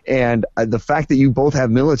the fact that you both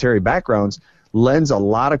have military backgrounds lends a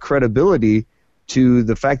lot of credibility to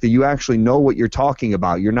the fact that you actually know what you're talking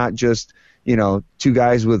about. You're not just, two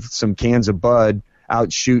guys with some cans of Bud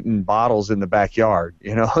out shooting bottles in the backyard.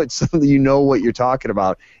 It's something you know what you're talking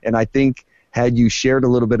about. And I think had you shared a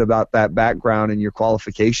little bit about that background and your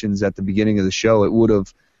qualifications at the beginning of the show, it would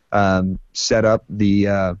have set up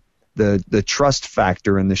the trust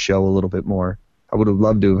factor in the show a little bit more. I would have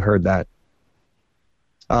loved to have heard that.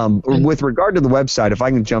 With regard to the website, if I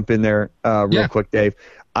can jump in there real quick, Dave,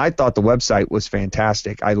 I thought the website was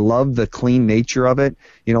fantastic. I love the clean nature of it.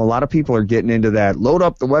 A lot of people are getting into that. Load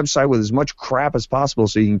up the website with as much crap as possible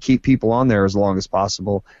so you can keep people on there as long as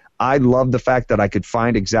possible. I love the fact that I could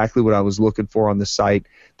find exactly what I was looking for on the site.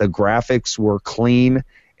 The graphics were clean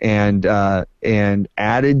and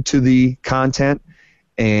added to the content,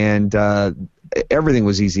 and everything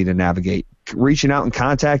was easy to navigate. Reaching out and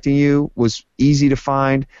contacting you was easy to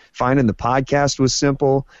find. Finding the podcast was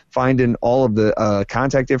simple. Finding all of the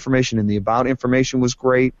contact information and the about information was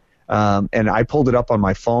great. And I pulled it up on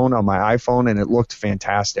my phone, on my iPhone, and it looked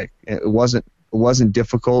fantastic. It wasn't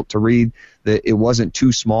difficult to read. It wasn't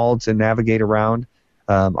too small to navigate around.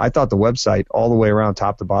 I thought the website all the way around,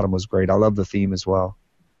 top to bottom, was great. I love the theme as well.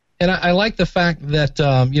 And I like the fact that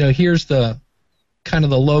here's the kind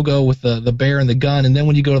of the logo with the bear and the gun, and then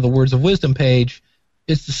when you go to the Words of Wisdom page,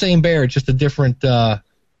 it's the same bear, just a different. Now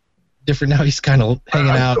he's kind of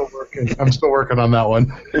hanging out. I'm still working on that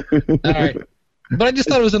one. All right, but I just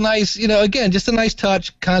thought it was a nice, again, just a nice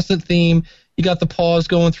touch, constant theme. You got the pause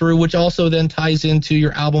going through, which also then ties into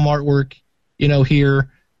your album artwork,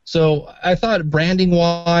 here. So I thought branding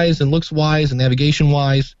wise and looks wise and navigation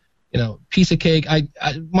wise, piece of cake.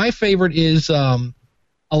 My favorite is.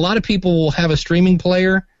 A lot of people will have a streaming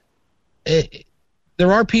player.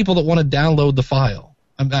 There are people that want to download the file.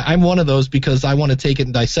 I'm one of those because I want to take it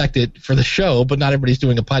and dissect it for the show, but not everybody's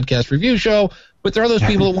doing a podcast review show. But there are those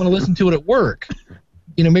people that want to listen to it at work.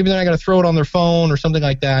 Maybe they're not going to throw it on their phone or something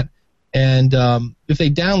like that. And if they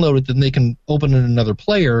download it, then they can open it in another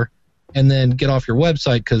player and then get off your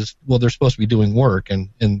website because, they're supposed to be doing work.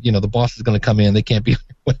 And the boss is going to come in. They can't be on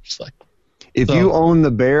your website. If you own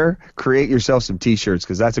the bear, create yourself some T-shirts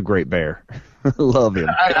because that's a great bear. Love him.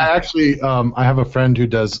 I actually, I have a friend who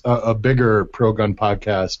does a bigger pro gun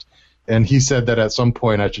podcast, and he said that at some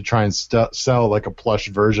point I should try and sell like a plush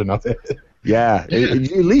version of it. Yeah, at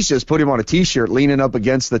least just put him on a T-shirt leaning up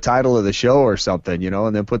against the title of the show or something,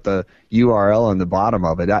 and then put the URL on the bottom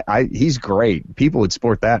of it. He's great. People would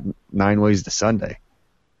sport that 9 Ways to Sunday.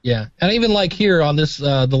 Yeah, and even like here on this,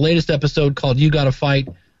 the latest episode called "You Gotta Fight."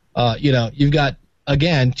 You've got,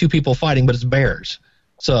 again, 2 people fighting, but it's bears.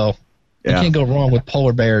 So you can't go wrong with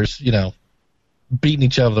polar bears, beating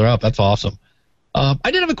each other up. That's awesome.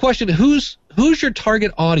 I did have a question. Who's your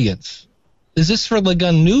target audience? Is this for the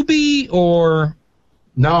gun newbie or?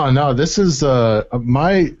 No. This is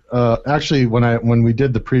my actually when we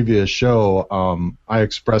did the previous show, I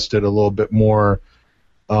expressed it a little bit more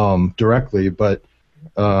directly, but.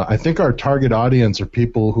 I think our target audience are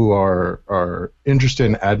people who are interested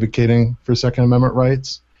in advocating for Second Amendment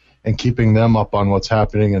rights and keeping them up on what's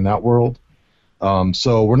happening in that world.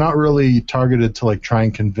 So we're not really targeted to try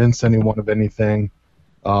and convince anyone of anything.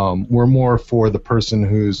 We're more for the person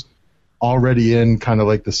who's already in kind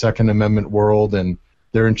of the Second Amendment world and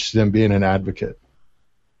they're interested in being an advocate.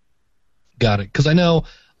 Got it. Because I know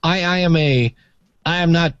I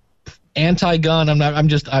am not anti-gun.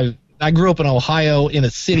 I grew up in Ohio in a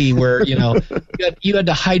city where, you had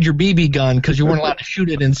to hide your BB gun because you weren't allowed to shoot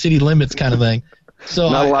it in city limits kind of thing. So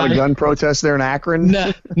not a lot of gun protests there in Akron?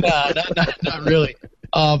 No, not really.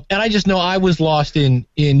 And I just know I was lost in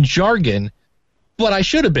jargon, but I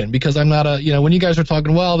should have been because I'm not when you guys were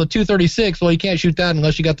talking, the 236, you can't shoot that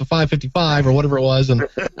unless you got the 555 or whatever it was. And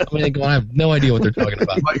I have no idea what they're talking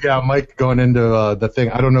about. Yeah, Mike going into the thing,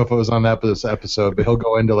 I don't know if it was on that episode, but he'll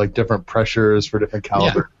go into different pressures for different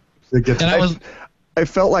calibers. Yeah. I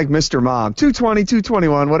felt like Mr. Mom, 220,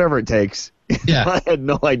 221, whatever it takes. Yeah. I had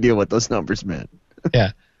no idea what those numbers meant.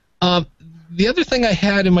 Yeah. The other thing I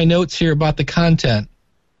had in my notes here about the content,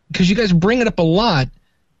 because you guys bring it up a lot,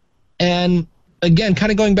 and again, kind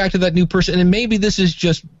of going back to that new person, and maybe this is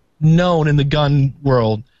just known in the gun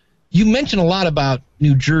world, you mention a lot about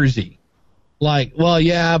New Jersey. But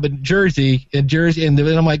Jersey, and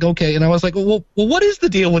I'm like, okay. And I was like, well, what is the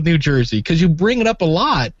deal with New Jersey? Because you bring it up a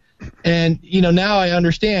lot. And, now I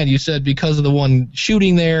understand. You said because of the one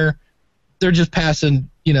shooting there, they're just passing,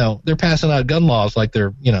 they're passing out gun laws like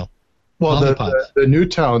they're, Well, the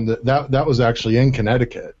Newtown, that was actually in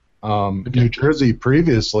Connecticut. Okay. New Jersey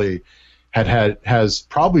previously has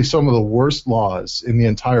probably some of the worst laws in the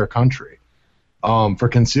entire country. For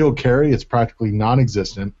concealed carry, it's practically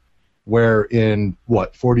non-existent. where in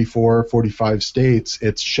 44, 45 states,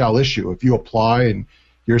 it's shall issue. If you apply and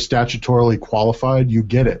you're statutorily qualified, you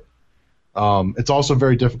get it. It's also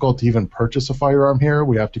very difficult to even purchase a firearm here.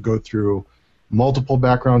 We have to go through multiple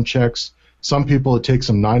background checks. Some people, it takes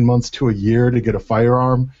them 9 months to a year to get a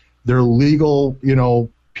firearm. They're legal,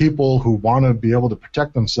 people who want to be able to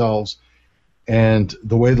protect themselves. And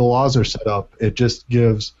the way the laws are set up, it just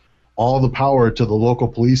gives all the power to the local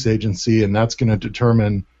police agency, and that's going to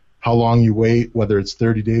determine how long you wait, whether it's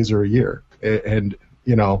 30 days or a year. And,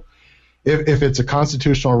 if it's a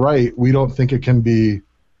constitutional right, we don't think it can be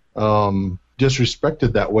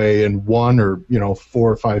disrespected that way in 1 or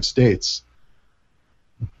 4 or 5 states.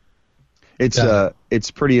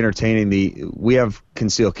 It's pretty entertaining. We have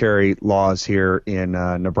concealed carry laws here in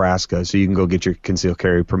Nebraska, so you can go get your concealed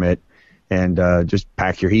carry permit and just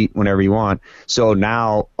pack your heat whenever you want. So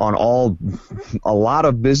now on a lot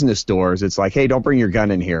of business doors, it's like, hey, don't bring your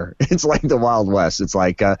gun in here. It's like the Wild West. It's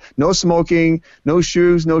like no smoking, no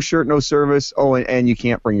shoes, no shirt, no service. Oh, and you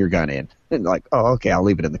can't bring your gun in. And like, oh, okay, I'll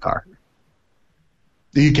leave it in the car.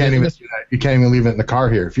 You can't even do that. You can't even leave it in the car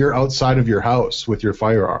here. If you're outside of your house with your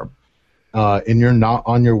firearm, and you're not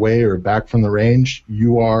on your way or back from the range,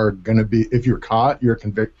 you are going to be, if you're caught, you're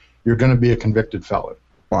going to be a convicted felon.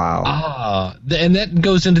 Wow. And that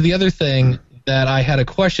goes into the other thing that I had a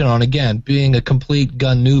question on, again, being a complete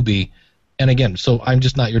gun newbie, and again, so I'm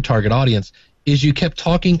just not your target audience, is you kept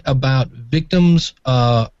talking about victims,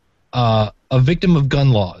 a victim of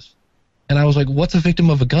gun laws. And I was like, what's a victim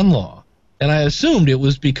of a gun law? And I assumed it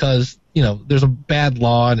was because, there's a bad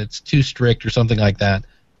law and it's too strict or something like that.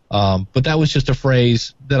 But that was just a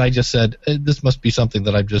phrase that I just said, this must be something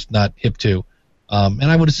that I'm just not hip to. And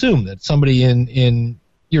I would assume that somebody in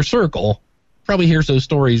your circle probably hears those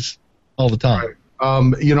stories all the time.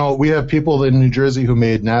 Right. We have people in New Jersey who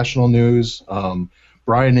made national news.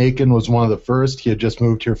 Brian Aiken was one of the first. He had just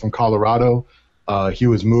moved here from Colorado. He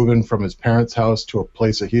was moving from his parents' house to a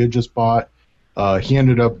place that he had just bought. He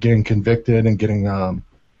ended up getting convicted and getting,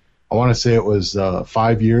 I want to say it was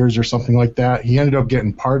 5 years or something like that. He ended up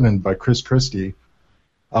getting pardoned by Chris Christie.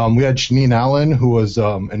 We had Shaneen Allen, who was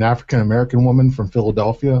an African-American woman from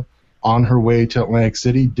Philadelphia, on her way to Atlantic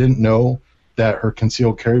City, didn't know that her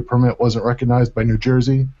concealed carry permit wasn't recognized by New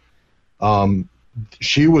Jersey.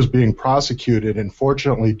 She was being prosecuted, and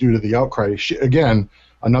fortunately, due to the outcry, again,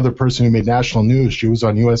 another person who made national news, she was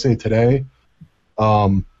on USA Today,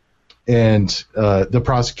 and the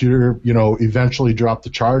prosecutor, eventually dropped the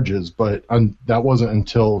charges, but that wasn't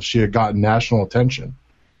until she had gotten national attention.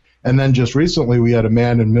 And then just recently, we had a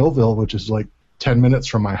man in Millville, which is like 10 minutes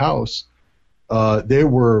from my house. They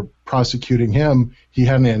were prosecuting him. He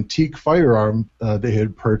had an antique firearm they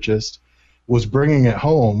had purchased, was bringing it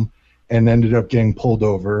home, and ended up getting pulled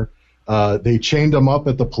over. They chained him up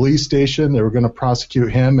at the police station. They were going to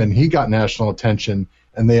prosecute him, and he got national attention,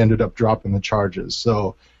 and they ended up dropping the charges.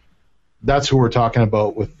 So that's who we're talking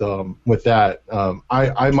about with that.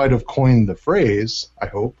 I might have coined the phrase, I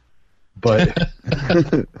hope, but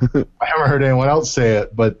I haven't heard anyone else say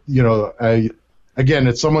it. But, again,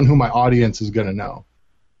 it's someone who my audience is going to know.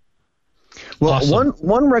 Well, Awesome.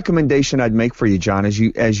 one recommendation I'd make for you, John, as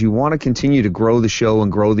you want to continue to grow the show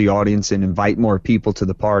and grow the audience and invite more people to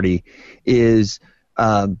the party, is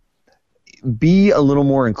be a little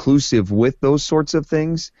more inclusive with those sorts of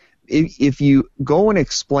things. If you go and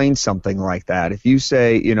explain something like that, if you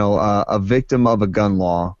say, a victim of a gun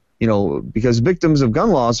law, because victims of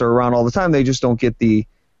gun laws are around all the time, they just don't get the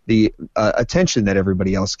attention that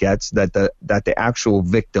everybody else gets, that the actual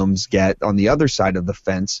victims get on the other side of the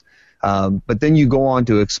fence. But then you go on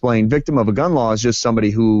to explain victim of a gun law is just somebody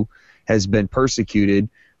who has been persecuted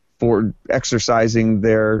for exercising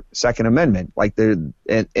their Second Amendment.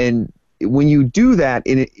 And when you do that,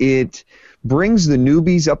 it brings the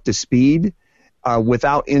newbies up to speed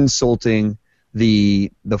without insulting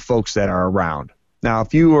the folks that are around. Now,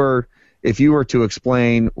 if you were to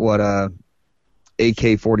explain what a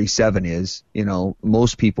AK-47 is,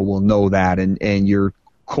 most people will know that, and your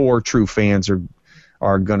core true fans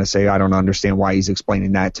are going to say, I don't understand why he's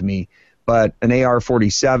explaining that to me. But an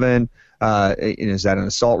AR-47, is that an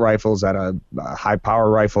assault rifle? Is that a high power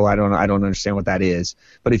rifle? I don't understand what that is.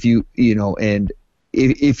 But if you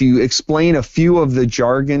explain a few of the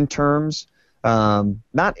jargon terms,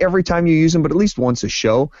 not every time you use them, but at least once a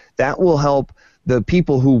show, that will help the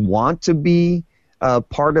people who want to be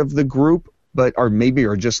part of the group, but are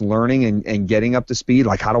just learning and getting up to speed.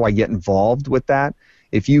 Like, how do I get involved with that?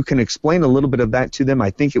 If you can explain a little bit of that to them,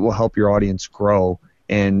 I think it will help your audience grow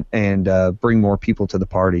and bring more people to the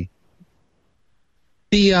party.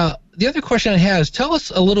 The other question I had is, tell us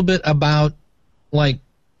a little bit about, like,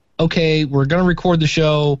 okay, we're going to record the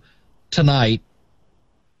show tonight.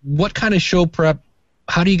 What kind of show prep?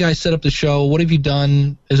 How do you guys set up the show? What have you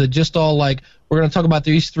done? Is it just all like, we're going to talk about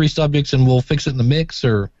these 3 subjects and we'll fix it in the mix,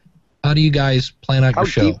 or how do you guys plan out your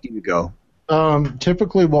show? How deep do you go?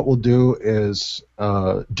 Typically what we'll do is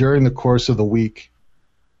during the course of the week,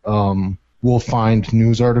 we'll find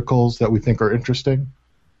news articles that we think are interesting.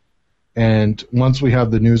 And once we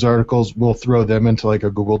have the news articles, we'll throw them into like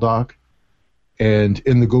a Google Doc. And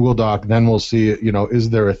in the Google Doc, then we'll see, is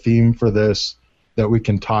there a theme for this that we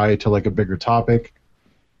can tie to like a bigger topic?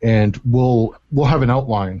 And we'll have an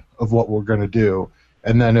outline of what we're going to do.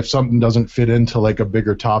 And then if something doesn't fit into like a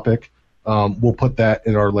bigger topic, we'll put that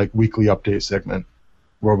in our like weekly update segment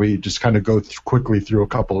where we just kind of go quickly through a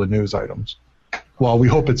couple of news items. Well, we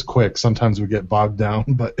hope it's quick. Sometimes we get bogged down,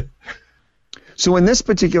 but... So in this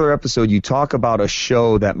particular episode, you talk about a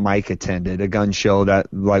show that Mike attended, a gun show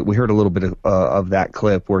that, like, we heard a little bit of that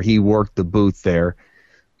clip where he worked the booth there.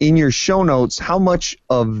 In your show notes, how much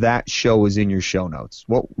of that show is in your show notes?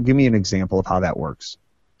 Give me an example of how that works.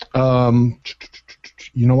 You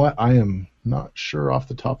know what? I am not sure off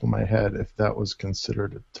the top of my head if that was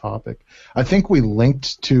considered a topic. I think we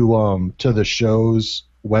linked to the show's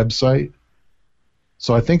website.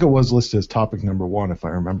 So I think it was listed as topic number 1, if I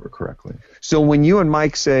remember correctly. So when you and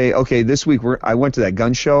Mike say, okay, this week I went to that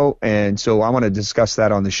gun show, and so I want to discuss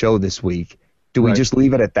that on the show this week, do we just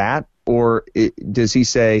leave it at that? Or does he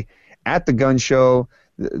say, at the gun show,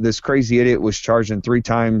 this crazy idiot was charging 3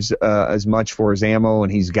 times as much for his ammo,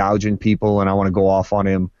 and he's gouging people, and I want to go off on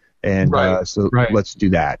him, and let's do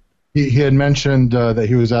that. He had mentioned that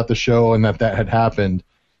he was at the show and that had happened.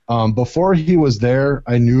 Before he was there,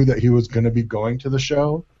 I knew that he was going to be going to the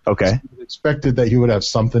show. Okay. So I expected that he would have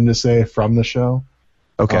something to say from the show.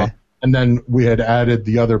 Okay. And then we had added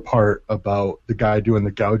the other part about the guy doing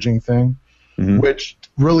the gouging thing, which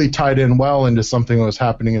really tied in well into something that was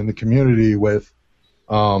happening in the community with,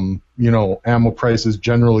 ammo prices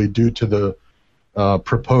generally due to the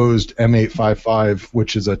proposed M855,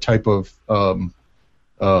 which is a type of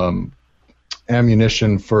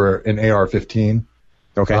ammunition for an AR-15.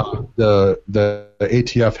 Okay. The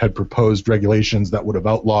ATF had proposed regulations that would have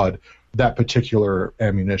outlawed that particular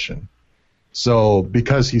ammunition. So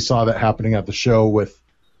because he saw that happening at the show with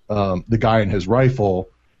the guy and his rifle,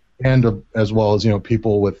 and as well as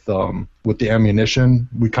people with the ammunition,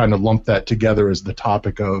 we kind of lumped that together as the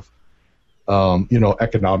topic of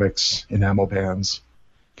economics in ammo bans.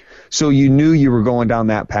 So you knew you were going down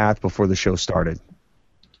that path before the show started?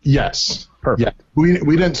 Yes. Perfect. Yeah.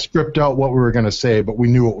 We didn't script out what we were going to say, but we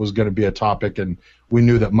knew it was going to be a topic, and we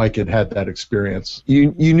knew that Mike had that experience.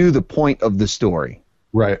 You knew the point of the story.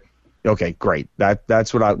 Right. Okay, great.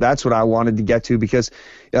 That's what I wanted to get to, because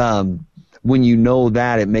when you know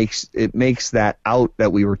that, it makes that out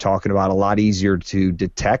that we were talking about a lot easier to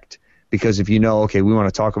detect, because if you know, okay, we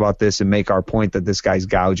want to talk about this and make our point that this guy's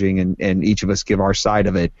gouging, and each of us give our side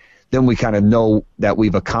of it, then we kind of know that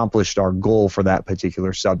we've accomplished our goal for that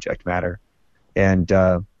particular subject matter. And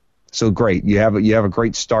so great. You have a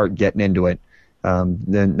great start getting into it.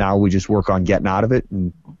 Then now we just work on getting out of it,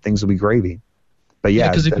 and things will be gravy. But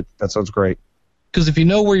that sounds great. Because if you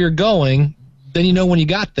know where you're going, then you know when you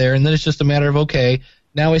got there, and then it's just a matter of, okay,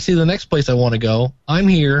 now I see the next place I want to go. I'm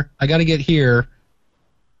here. I got to get here.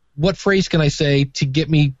 What phrase can I say to get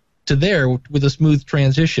me to there with a smooth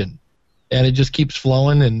transition? And it just keeps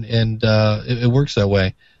flowing, and it works that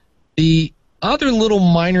way. The other little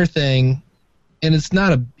minor thing, and it's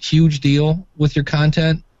not a huge deal with your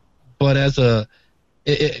content, but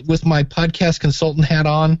with my podcast consultant hat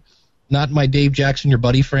on, not my Dave Jackson, your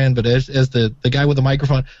buddy friend, but as the guy with the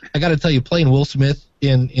microphone, I got to tell you, playing Will Smith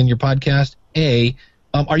in your podcast,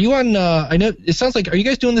 are you on? I know it sounds like, are you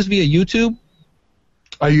guys doing this via YouTube?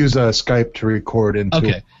 I use Skype to record into.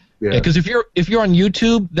 Okay. Yeah, because if you're on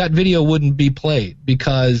YouTube, that video wouldn't be played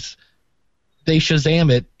because they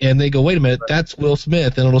Shazam it and they go, wait a minute, that's Will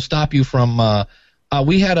Smith, and it'll stop you from.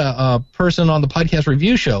 We had a person on the podcast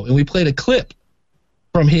review show, and we played a clip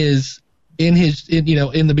from in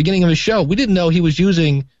the beginning of his show. We didn't know he was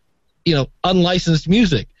using, unlicensed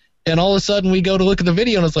music, and all of a sudden we go to look at the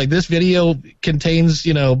video, and it's like, this video contains,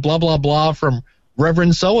 blah blah blah from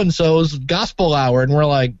Reverend so and so's gospel hour, and we're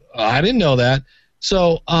like, I didn't know that.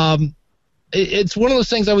 So it's one of those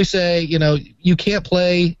things I always say, you can't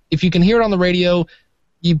play, if you can hear it on the radio,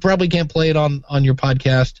 you probably can't play it on your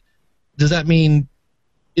podcast. Does that mean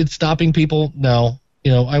it's stopping people? No.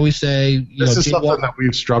 I always say, this is something that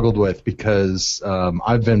we've struggled with, because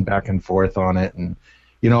I've been back and forth on it, and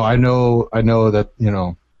I know that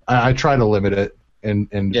I try to limit it, and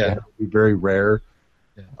be very rare.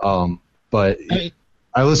 Yeah. But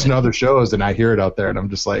I listen to other shows and I hear it out there, and I'm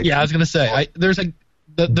just like, yeah, I was gonna say, there's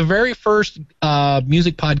the very first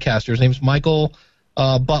music podcaster. His name's Michael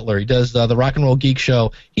Butler. He does the Rock and Roll Geek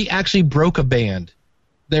Show. He actually broke a band.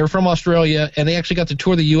 They were from Australia, and they actually got to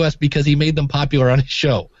tour the U.S. because he made them popular on his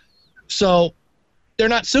show. So they're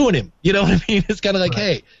not suing him. You know what I mean? It's kind of like,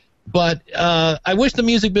 hey. But I wish the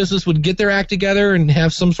music business would get their act together and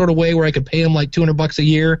have some sort of way where I could pay them like $200 a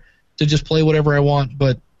year to just play whatever I want.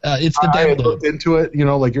 But it's the I download. looked into it,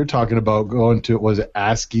 like you're talking about going to, was it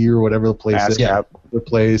ASCII or whatever the place is? ASCAP. The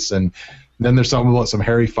place, and then there's something about some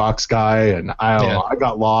Harry Fox guy, and I don't know, I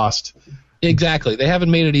got lost. Exactly. They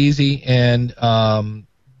haven't made it easy. And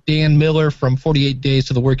Dan Miller from 48 Days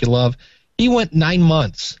to the Work You Love, he went 9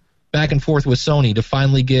 months back and forth with Sony to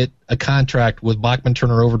finally get a contract with Bachman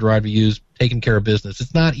Turner Overdrive to use, taking care of business.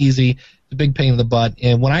 It's not easy. It's a big pain in the butt.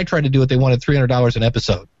 And when I tried to do it, they wanted $300 an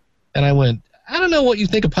episode. And I went, I don't know what you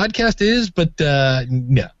think a podcast is, but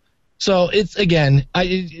no. So it's, again,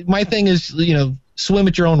 my thing is, swim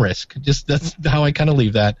at your own risk. Just that's how I kind of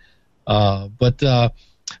leave that.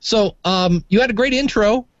 So you had a great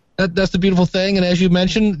intro. That's the beautiful thing. And as you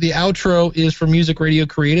mentioned, the outro is from Music Radio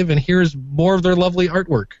Creative, and here's more of their lovely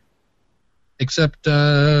artwork. Except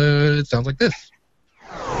it sounds like this.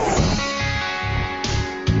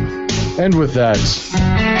 And with that,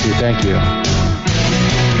 we thank you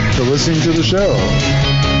for listening to the show.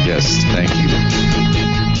 Yes, thank you.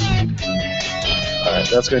 All right,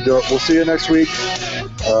 that's going to do it. We'll see you next week.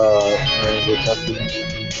 And we'll talk to you.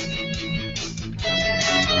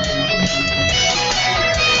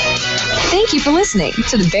 Thank you for listening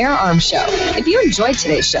to The Bear Arms Show. If you enjoyed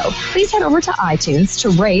today's show, please head over to iTunes to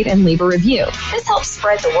rate and leave a review. This helps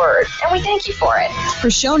spread the word, and we thank you for it. For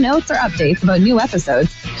show notes or updates about new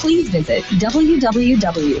episodes, please visit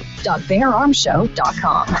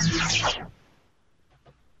www.beararmshow.com.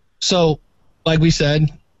 So, like we said,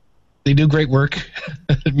 they do great work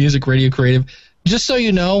at Music Radio Creative. Just so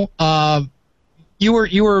you know, you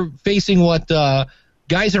were facing what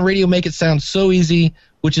guys in radio make it sound so easy,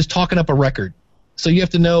 which is talking up a record. So you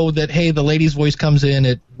have to know that, hey, the lady's voice comes in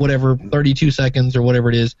at whatever, 32 seconds or whatever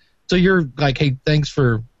it is. So you're like, hey, thanks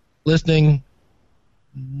for listening.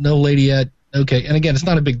 No lady yet. Okay. And again, it's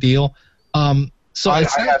not a big deal. So I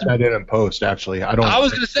had that in post, actually. I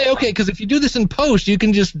was going to say, okay, because if you do this in post, you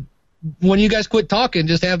can just, when you guys quit talking,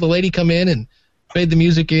 just have the lady come in and fade the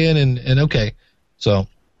music in and okay. So,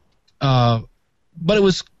 but it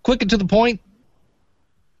was quick and to the point.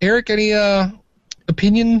 Eric, any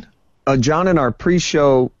opinion? John, in our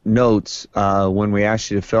pre-show notes, when we asked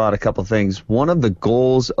you to fill out a couple things, one of the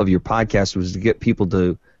goals of your podcast was to get people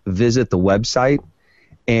to visit the website,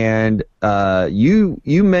 and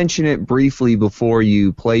you mention it briefly before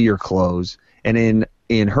you play your close, and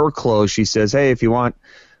in her close she says, hey, if you want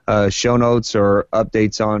show notes or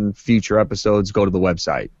updates on future episodes, go to the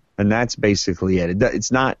website, and that's basically it.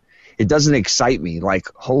 It doesn't excite me like,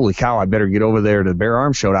 holy cow, I better get over there to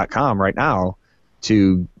beararmshow.com right now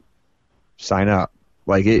to sign up.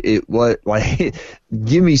 Like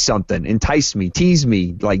give me something, entice me, tease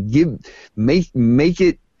me, like make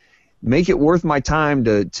it worth my time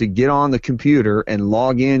to get on the computer and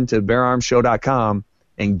log in to beararmshow.com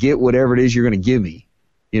and get whatever it is you're going to give me.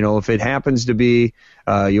 If it happens to be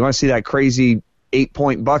you want to see that crazy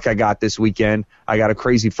 8-point buck I got this weekend, I got a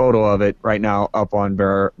crazy photo of it right now up on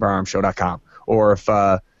beararmshow.com. Or if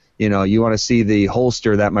you want to see the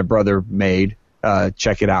holster that my brother made,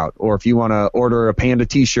 check it out. Or if you want to order a panda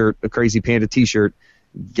t-shirt, a crazy panda t-shirt,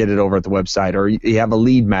 get it over at the website. Or you have a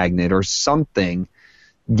lead magnet or something.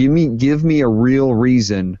 Give me a real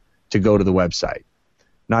reason to go to the website.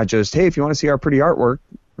 Not just, hey, if you want to see our pretty artwork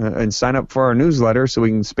and sign up for our newsletter so we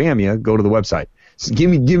can spam you, go to the website. So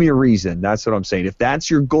give me a reason. That's what I'm saying. If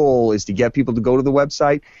that's your goal, is to get people to go to the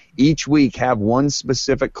website, each week have one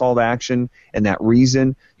specific call to action, and that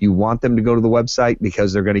reason you want them to go to the website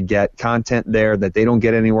because they're going to get content there that they don't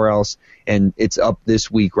get anywhere else, and it's up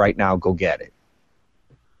this week right now. Go get it.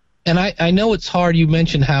 And I know it's hard. You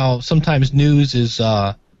mentioned how sometimes news is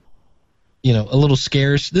a little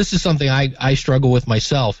scarce. This is something I struggle with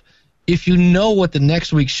myself. If you know what the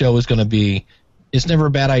next week's show is going to be, it's never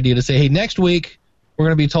a bad idea to say, hey, next week we're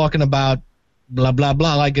going to be talking about blah, blah,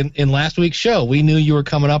 blah. Like in last week's show, we knew you were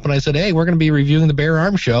coming up, and I said, hey, we're going to be reviewing the Bear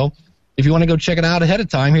Arms Show. If you want to go check it out ahead of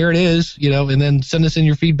time, here it is, and then send us in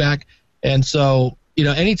your feedback. And so,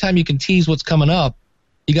 anytime you can tease what's coming up,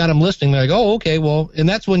 you got them listening. They're like, oh, okay, well, and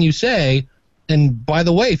that's when you say, and by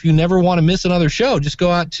the way, if you never want to miss another show, just go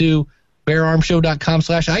out to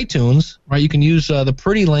beararmshow.com/iTunes, right? You can use the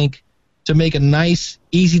pretty link to make a nice,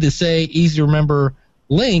 easy to say, easy to remember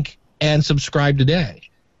link and subscribe today.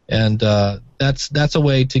 And that's a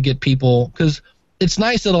way to get people, because it's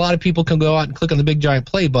nice that a lot of people can go out and click on the big giant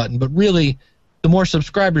play button, but really the more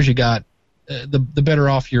subscribers you got, the better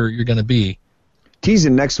off you're going to be.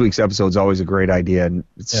 Teasing next week's episode is always a great idea, and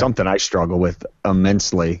it's something I struggle with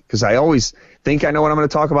immensely because I always think I know what I'm going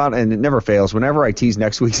to talk about, and it never fails. Whenever I tease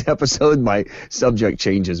next week's episode, my subject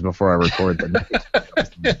changes before I record the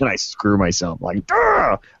next. And I screw myself. Like,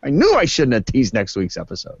 I knew I shouldn't have teased next week's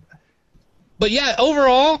episode. But yeah,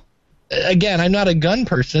 overall, again, I'm not a gun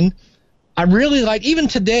person. I really like, even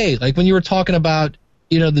today, like when you were talking about,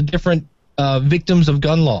 the different victims of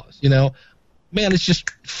gun laws, man, it's just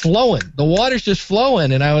flowing. The water's just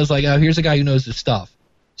flowing, and I was like, oh, here's a guy who knows his stuff.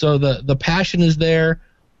 So the passion is there.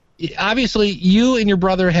 Obviously, you and your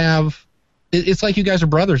brother have – it's like you guys are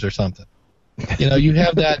brothers or something. You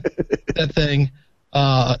have that thing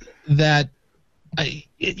that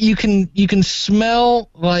you can smell,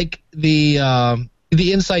 like, the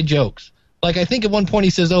inside jokes. Like, I think at one point he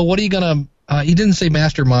says, oh, what are you going to he didn't say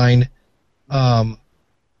mastermind.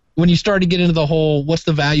 When you start to get into the whole, what's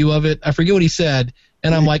the value of it? I forget what he said,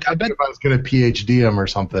 and I'm like, I bet if I was going to PhD him or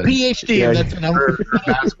something. PhD him, that's what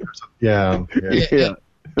I'm. Yeah.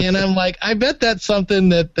 And I'm like, I bet that's something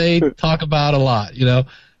that they talk about a lot,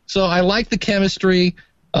 So I like the chemistry.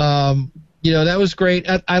 That was great.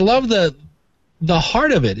 I love the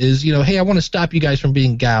heart of it is, hey, I want to stop you guys from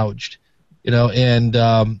being gouged, and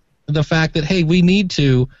the fact that, hey, we need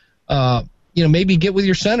to. Maybe get with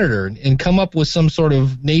your senator and come up with some sort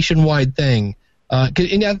of nationwide thing.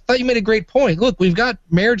 And I thought you made a great point. Look, we've got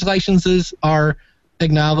marriage licenses are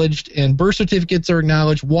acknowledged and birth certificates are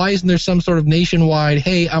acknowledged. Why isn't there some sort of nationwide,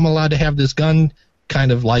 hey, I'm allowed to have this gun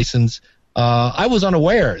kind of license? I was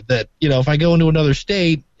unaware that, if I go into another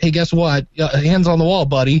state, hey, guess what? Hands on the wall,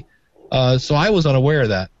 buddy. So I was unaware of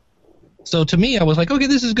that. So to me, I was like, okay,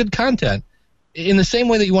 this is good content. In the same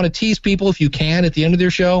way that you want to tease people if you can at the end of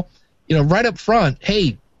their show, right up front,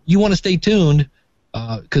 hey, you want to stay tuned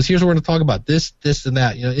because here's what we're going to talk about, this, and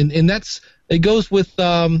that. And it goes with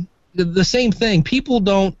the same thing. People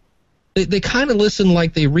don't – they kind of listen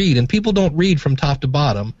like they read, and people don't read from top to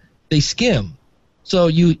bottom. They skim. So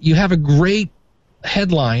you have a great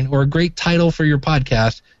headline or a great title for your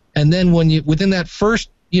podcast, and then within that first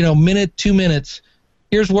minute, 2 minutes,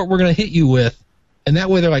 here's what we're going to hit you with. And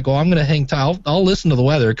that way they're like, I'm going to hang tight. I'll listen to the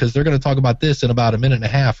weather because they're going to talk about this in about a minute and a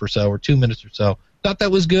half or so, or 2 minutes or so. Thought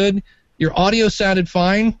that was good. Your audio sounded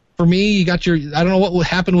fine. For me, you got I don't know what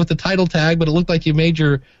happened with the title tag, but it looked like you made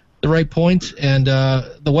the right points. And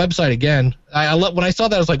the website, again, when I saw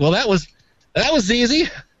that, I was like, well, that was easy.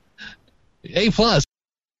 A+.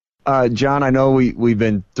 John, I know we've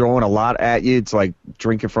been throwing a lot at you. It's like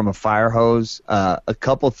drinking from a fire hose. A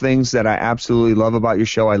couple things that I absolutely love about your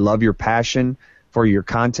show. I love your passion for your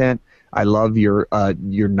content. I love your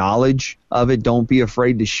knowledge of it. Don't be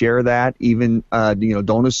afraid to share that. Even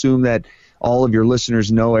don't assume that all of your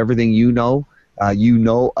listeners know everything you know. You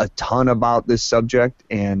know a ton about this subject,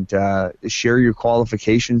 and share your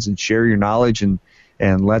qualifications and share your knowledge and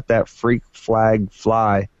let that freak flag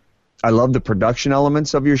fly. I love the production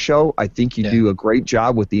elements of your show. I think you do a great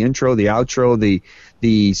job with the intro, the outro,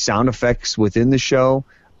 the sound effects within the show.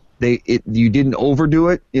 You didn't overdo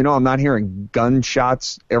it. I'm not hearing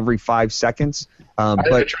gunshots every 5 seconds.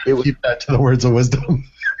 But keep that to the words of wisdom.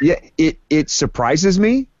 Yeah, it surprises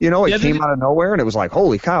me. It came out of nowhere, and it was like,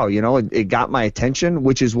 holy cow! It got my attention,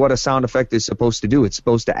 which is what a sound effect is supposed to do. It's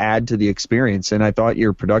supposed to add to the experience, and I thought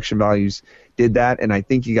your production values did that. And I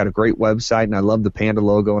think you got a great website, and I love the Panda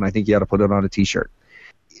logo, and I think you ought to put it on a T-shirt.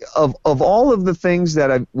 Of all of the things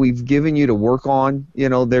that we've given you to work on,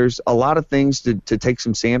 there's a lot of things to take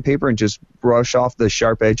some sandpaper and just brush off the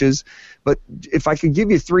sharp edges. But if I could give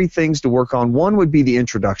you 3 things to work on, one would be the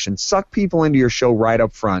introduction. Suck people into your show right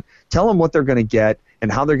up front. Tell them what they're going to get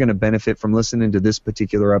and how they're going to benefit from listening to this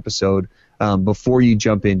particular episode before you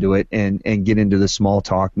jump into it and get into the small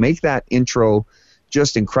talk. Make that intro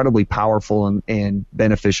just incredibly powerful and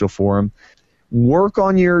beneficial for them. Work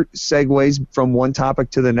on your segues from one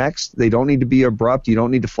topic to the next. They don't need to be abrupt. You don't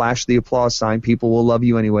need to flash the applause sign. People will love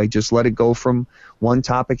you anyway. Just let it go from one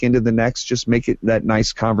topic into the next. Just make it that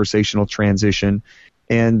nice conversational transition.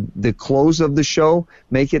 And the close of the show,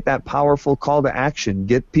 make it that powerful call to action.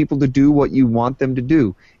 Get people to do what you want them to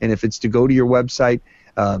do. And if it's to go to your website,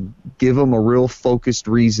 give them a real focused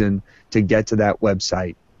reason to get to that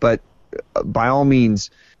website. But by all means,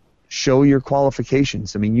 show your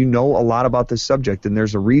qualifications. I mean, you know a lot about this subject, and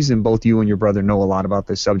there's a reason both you and your brother know a lot about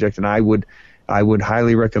this subject, and I would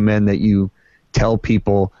highly recommend that you tell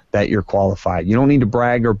people that you're qualified. You don't need to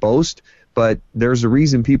brag or boast, but there's a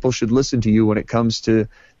reason people should listen to you when it comes to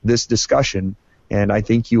this discussion, And I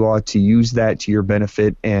think you ought to use that to your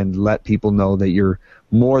benefit and let people know that you're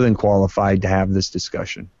more than qualified to have this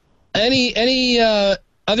discussion. Any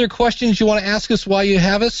other questions you want to ask us while you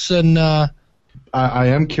have us? And I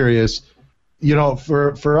am curious, you know,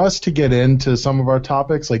 for us to get into some of our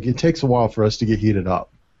topics, like it takes a while for us to get heated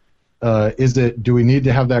up. Do we need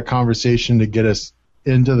to have that conversation to get us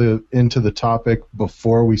into the topic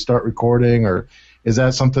before we start recording, or is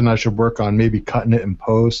that something I should work on, maybe cutting it in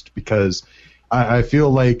post? Because I feel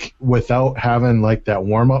like without having like that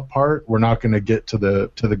warm up part, we're not going to get to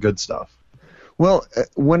the good stuff. Well,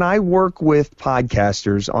 when I work with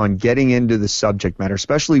podcasters on getting into the subject matter,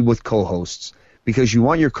 especially with co-hosts, because you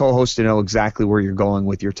want your co-host to know exactly where you're going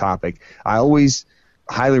with your topic, I always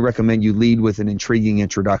highly recommend you lead with an intriguing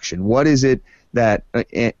introduction. What is it that,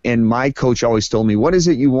 and my coach always told me, what is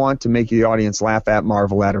it you want to make the audience laugh at,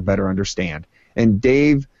 marvel at, or better understand? And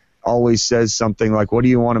Dave always says something like, what do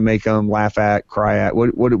you want to make them laugh at, cry at?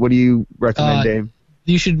 What do you recommend, Dave?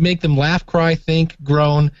 You should make them laugh, cry, think,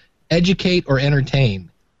 groan, educate, or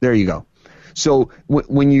entertain. There you go. So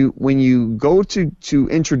when you go to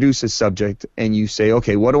introduce a subject and you say,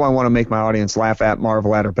 okay, what do I want to make my audience laugh at,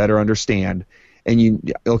 marvel at, or better understand? And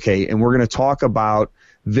and we're going to talk about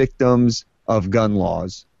victims of gun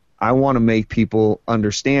laws. I want to make people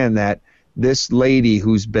understand that this lady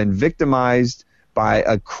who's been victimized by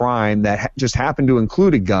a crime that just happened to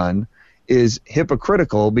include a gun is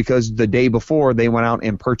hypocritical because the day before they went out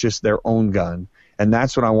and purchased their own gun. And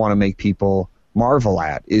that's what I want to make people marvel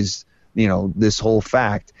at is, you know, this whole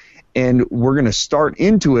fact. And we're going to start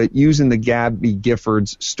into it using the Gabby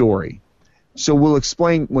Giffords story. So we'll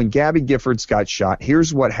explain when Gabby Giffords got shot,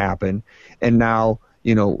 here's what happened. And now,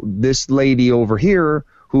 you know, this lady over here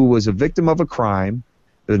who was a victim of a crime,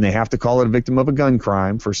 and they have to call it a victim of a gun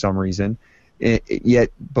crime for some reason,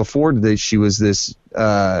 yet before this she was this,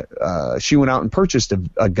 she went out and purchased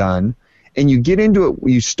a gun. And you get into it,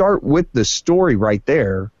 you start with the story right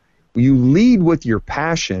there, you lead with your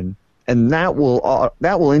passion, and that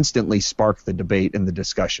will instantly spark the debate and the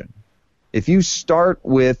discussion. If you start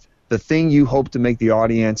with the thing you hope to make the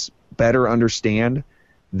audience better understand,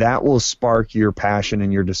 that will spark your passion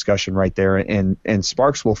and your discussion right there, and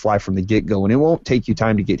sparks will fly from the get-go, and it won't take you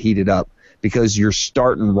time to get heated up because you're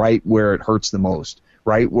starting right where it hurts the most,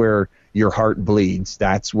 right where your heart bleeds.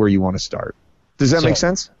 That's where you want to start. Does that make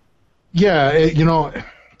sense? Yeah, you know,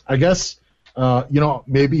 I guess, you know,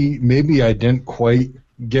 maybe I didn't quite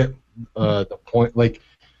get the point, like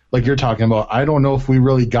you're talking about. I don't know if we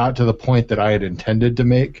really got to the point that I had intended to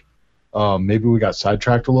make. Maybe we got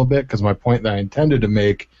sidetracked a little bit because my point that I intended to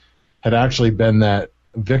make had actually been that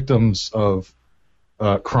victims of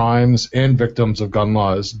crimes and victims of gun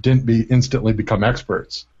laws didn't instantly become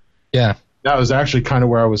experts. Yeah. That was actually kind of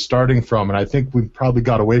where I was starting from, and I think we probably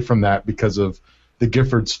got away from that because of the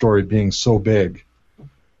Gifford story being so big.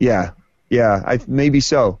 Yeah, maybe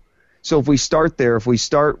so. So if we start there, if we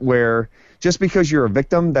start where just because you're a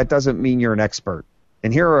victim, that doesn't mean you're an expert.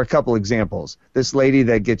 And here are a couple examples. This lady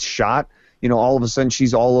that gets shot, you know, all of a sudden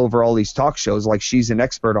she's all over all these talk shows like she's an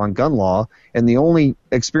expert on gun law, and the only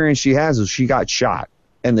experience she has is she got shot,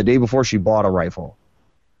 and the day before she bought a rifle.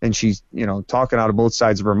 And she's, you know, talking out of both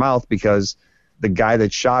sides of her mouth because the guy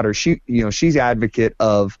that shot her, she's advocate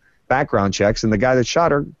of background checks, and the guy that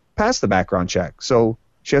shot her passed the background check. So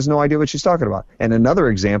she has no idea what she's talking about. And another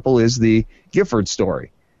example is the Gifford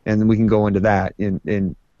story, and we can go into that.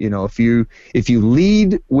 And you know, if you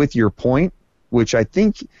lead with your point, which I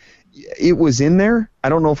think it was in there, I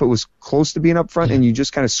don't know if it was close to being up front, and you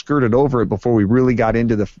just kind of skirted over it before we really got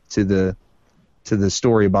into the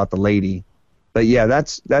story about the lady. But yeah,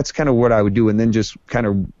 that's kind of what I would do, and then just kind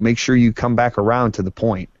of make sure you come back around to the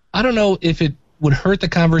point. I don't know if it would hurt the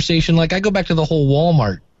conversation. Like, I go back to the whole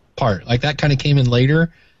Walmart part. Like, that kind of came in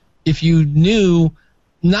later. If you knew,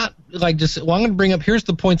 not like just, well, I'm going to bring up, here's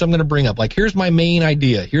the points I'm going to bring up. Like, here's my main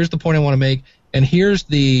idea. Here's the point I want to make. And here's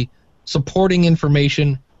the supporting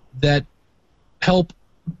information that help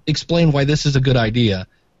explain why this is a good idea.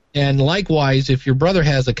 And likewise, if your brother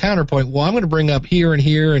has a counterpoint, well, I'm going to bring up here and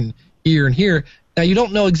here and here and here. Now, you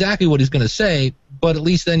don't know exactly what he's going to say, but at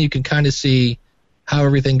least then you can kind of see how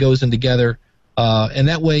everything goes in together. And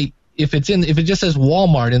that way, if it just says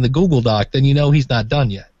Walmart in the Google Doc, then you know he's not done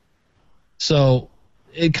yet. So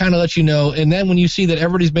it kind of lets you know. And then when you see that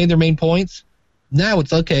everybody's made their main points, now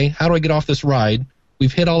it's okay. How do I get off this ride?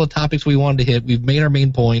 We've hit all the topics we wanted to hit. We've made our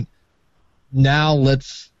main point. Now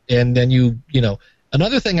and then you know,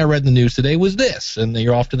 another thing I read in the news today was this, and then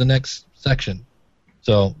you're off to the next section.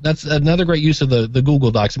 So that's another great use of the Google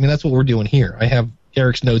Docs. I mean, that's what we're doing here. I have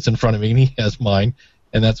Eric's notes in front of me, and he has mine,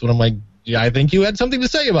 and that's what I'm like, yeah, I think you had something to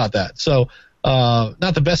say about that. So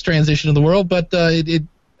Not the best transition in the world, but it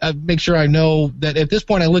make sure I know that at this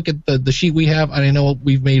point I look at the sheet we have and I know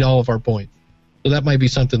we've made all of our points. So that might be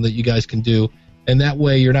something that you guys can do, and that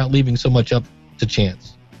way you're not leaving so much up to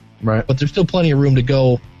chance. Right. But there's still plenty of room to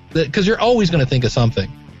go, because you're always going to think of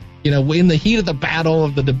something. In the heat of the battle,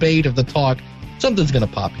 of the debate, of the talk, something's going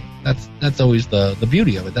to pop in. That's always the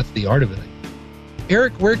beauty of it. That's the art of it.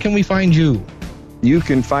 Eric, where can we find you? You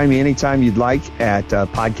can find me anytime you'd like at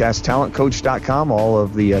podcasttalentcoach.com. All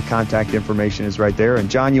of the contact information is right there. And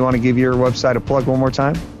John, you want to give your website a plug one more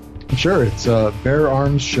time? Sure. It's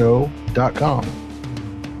beararmsshow.com.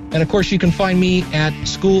 And, of course, you can find me at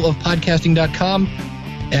schoolofpodcasting.com.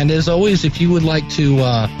 And, as always, if you would like to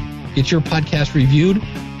get your podcast reviewed,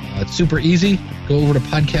 it's super easy. Go over to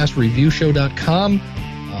podcastreviewshow.com.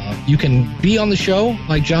 You can be on the show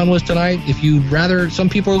like John was tonight. If you'd rather, some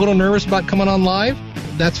people are a little nervous about coming on live.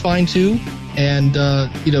 That's fine too. And,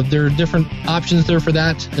 there are different options there for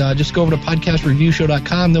that. Just go over to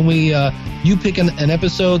podcastreviewshow.com. Then you pick an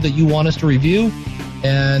episode that you want us to review.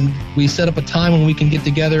 And we set up a time when we can get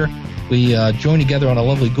together. We join together on a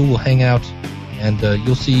lovely Google Hangout. And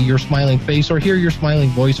you'll see your smiling face or hear your smiling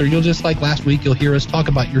voice. Or you'll just like last week, you'll hear us talk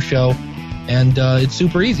about your show. And it's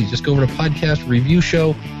super easy. Just go over to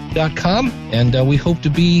podcastreviewshow.com, and we hope to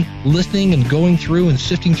be listening and going through and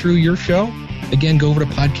sifting through your show. Again, go over to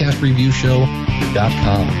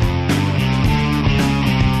podcastreviewshow.com.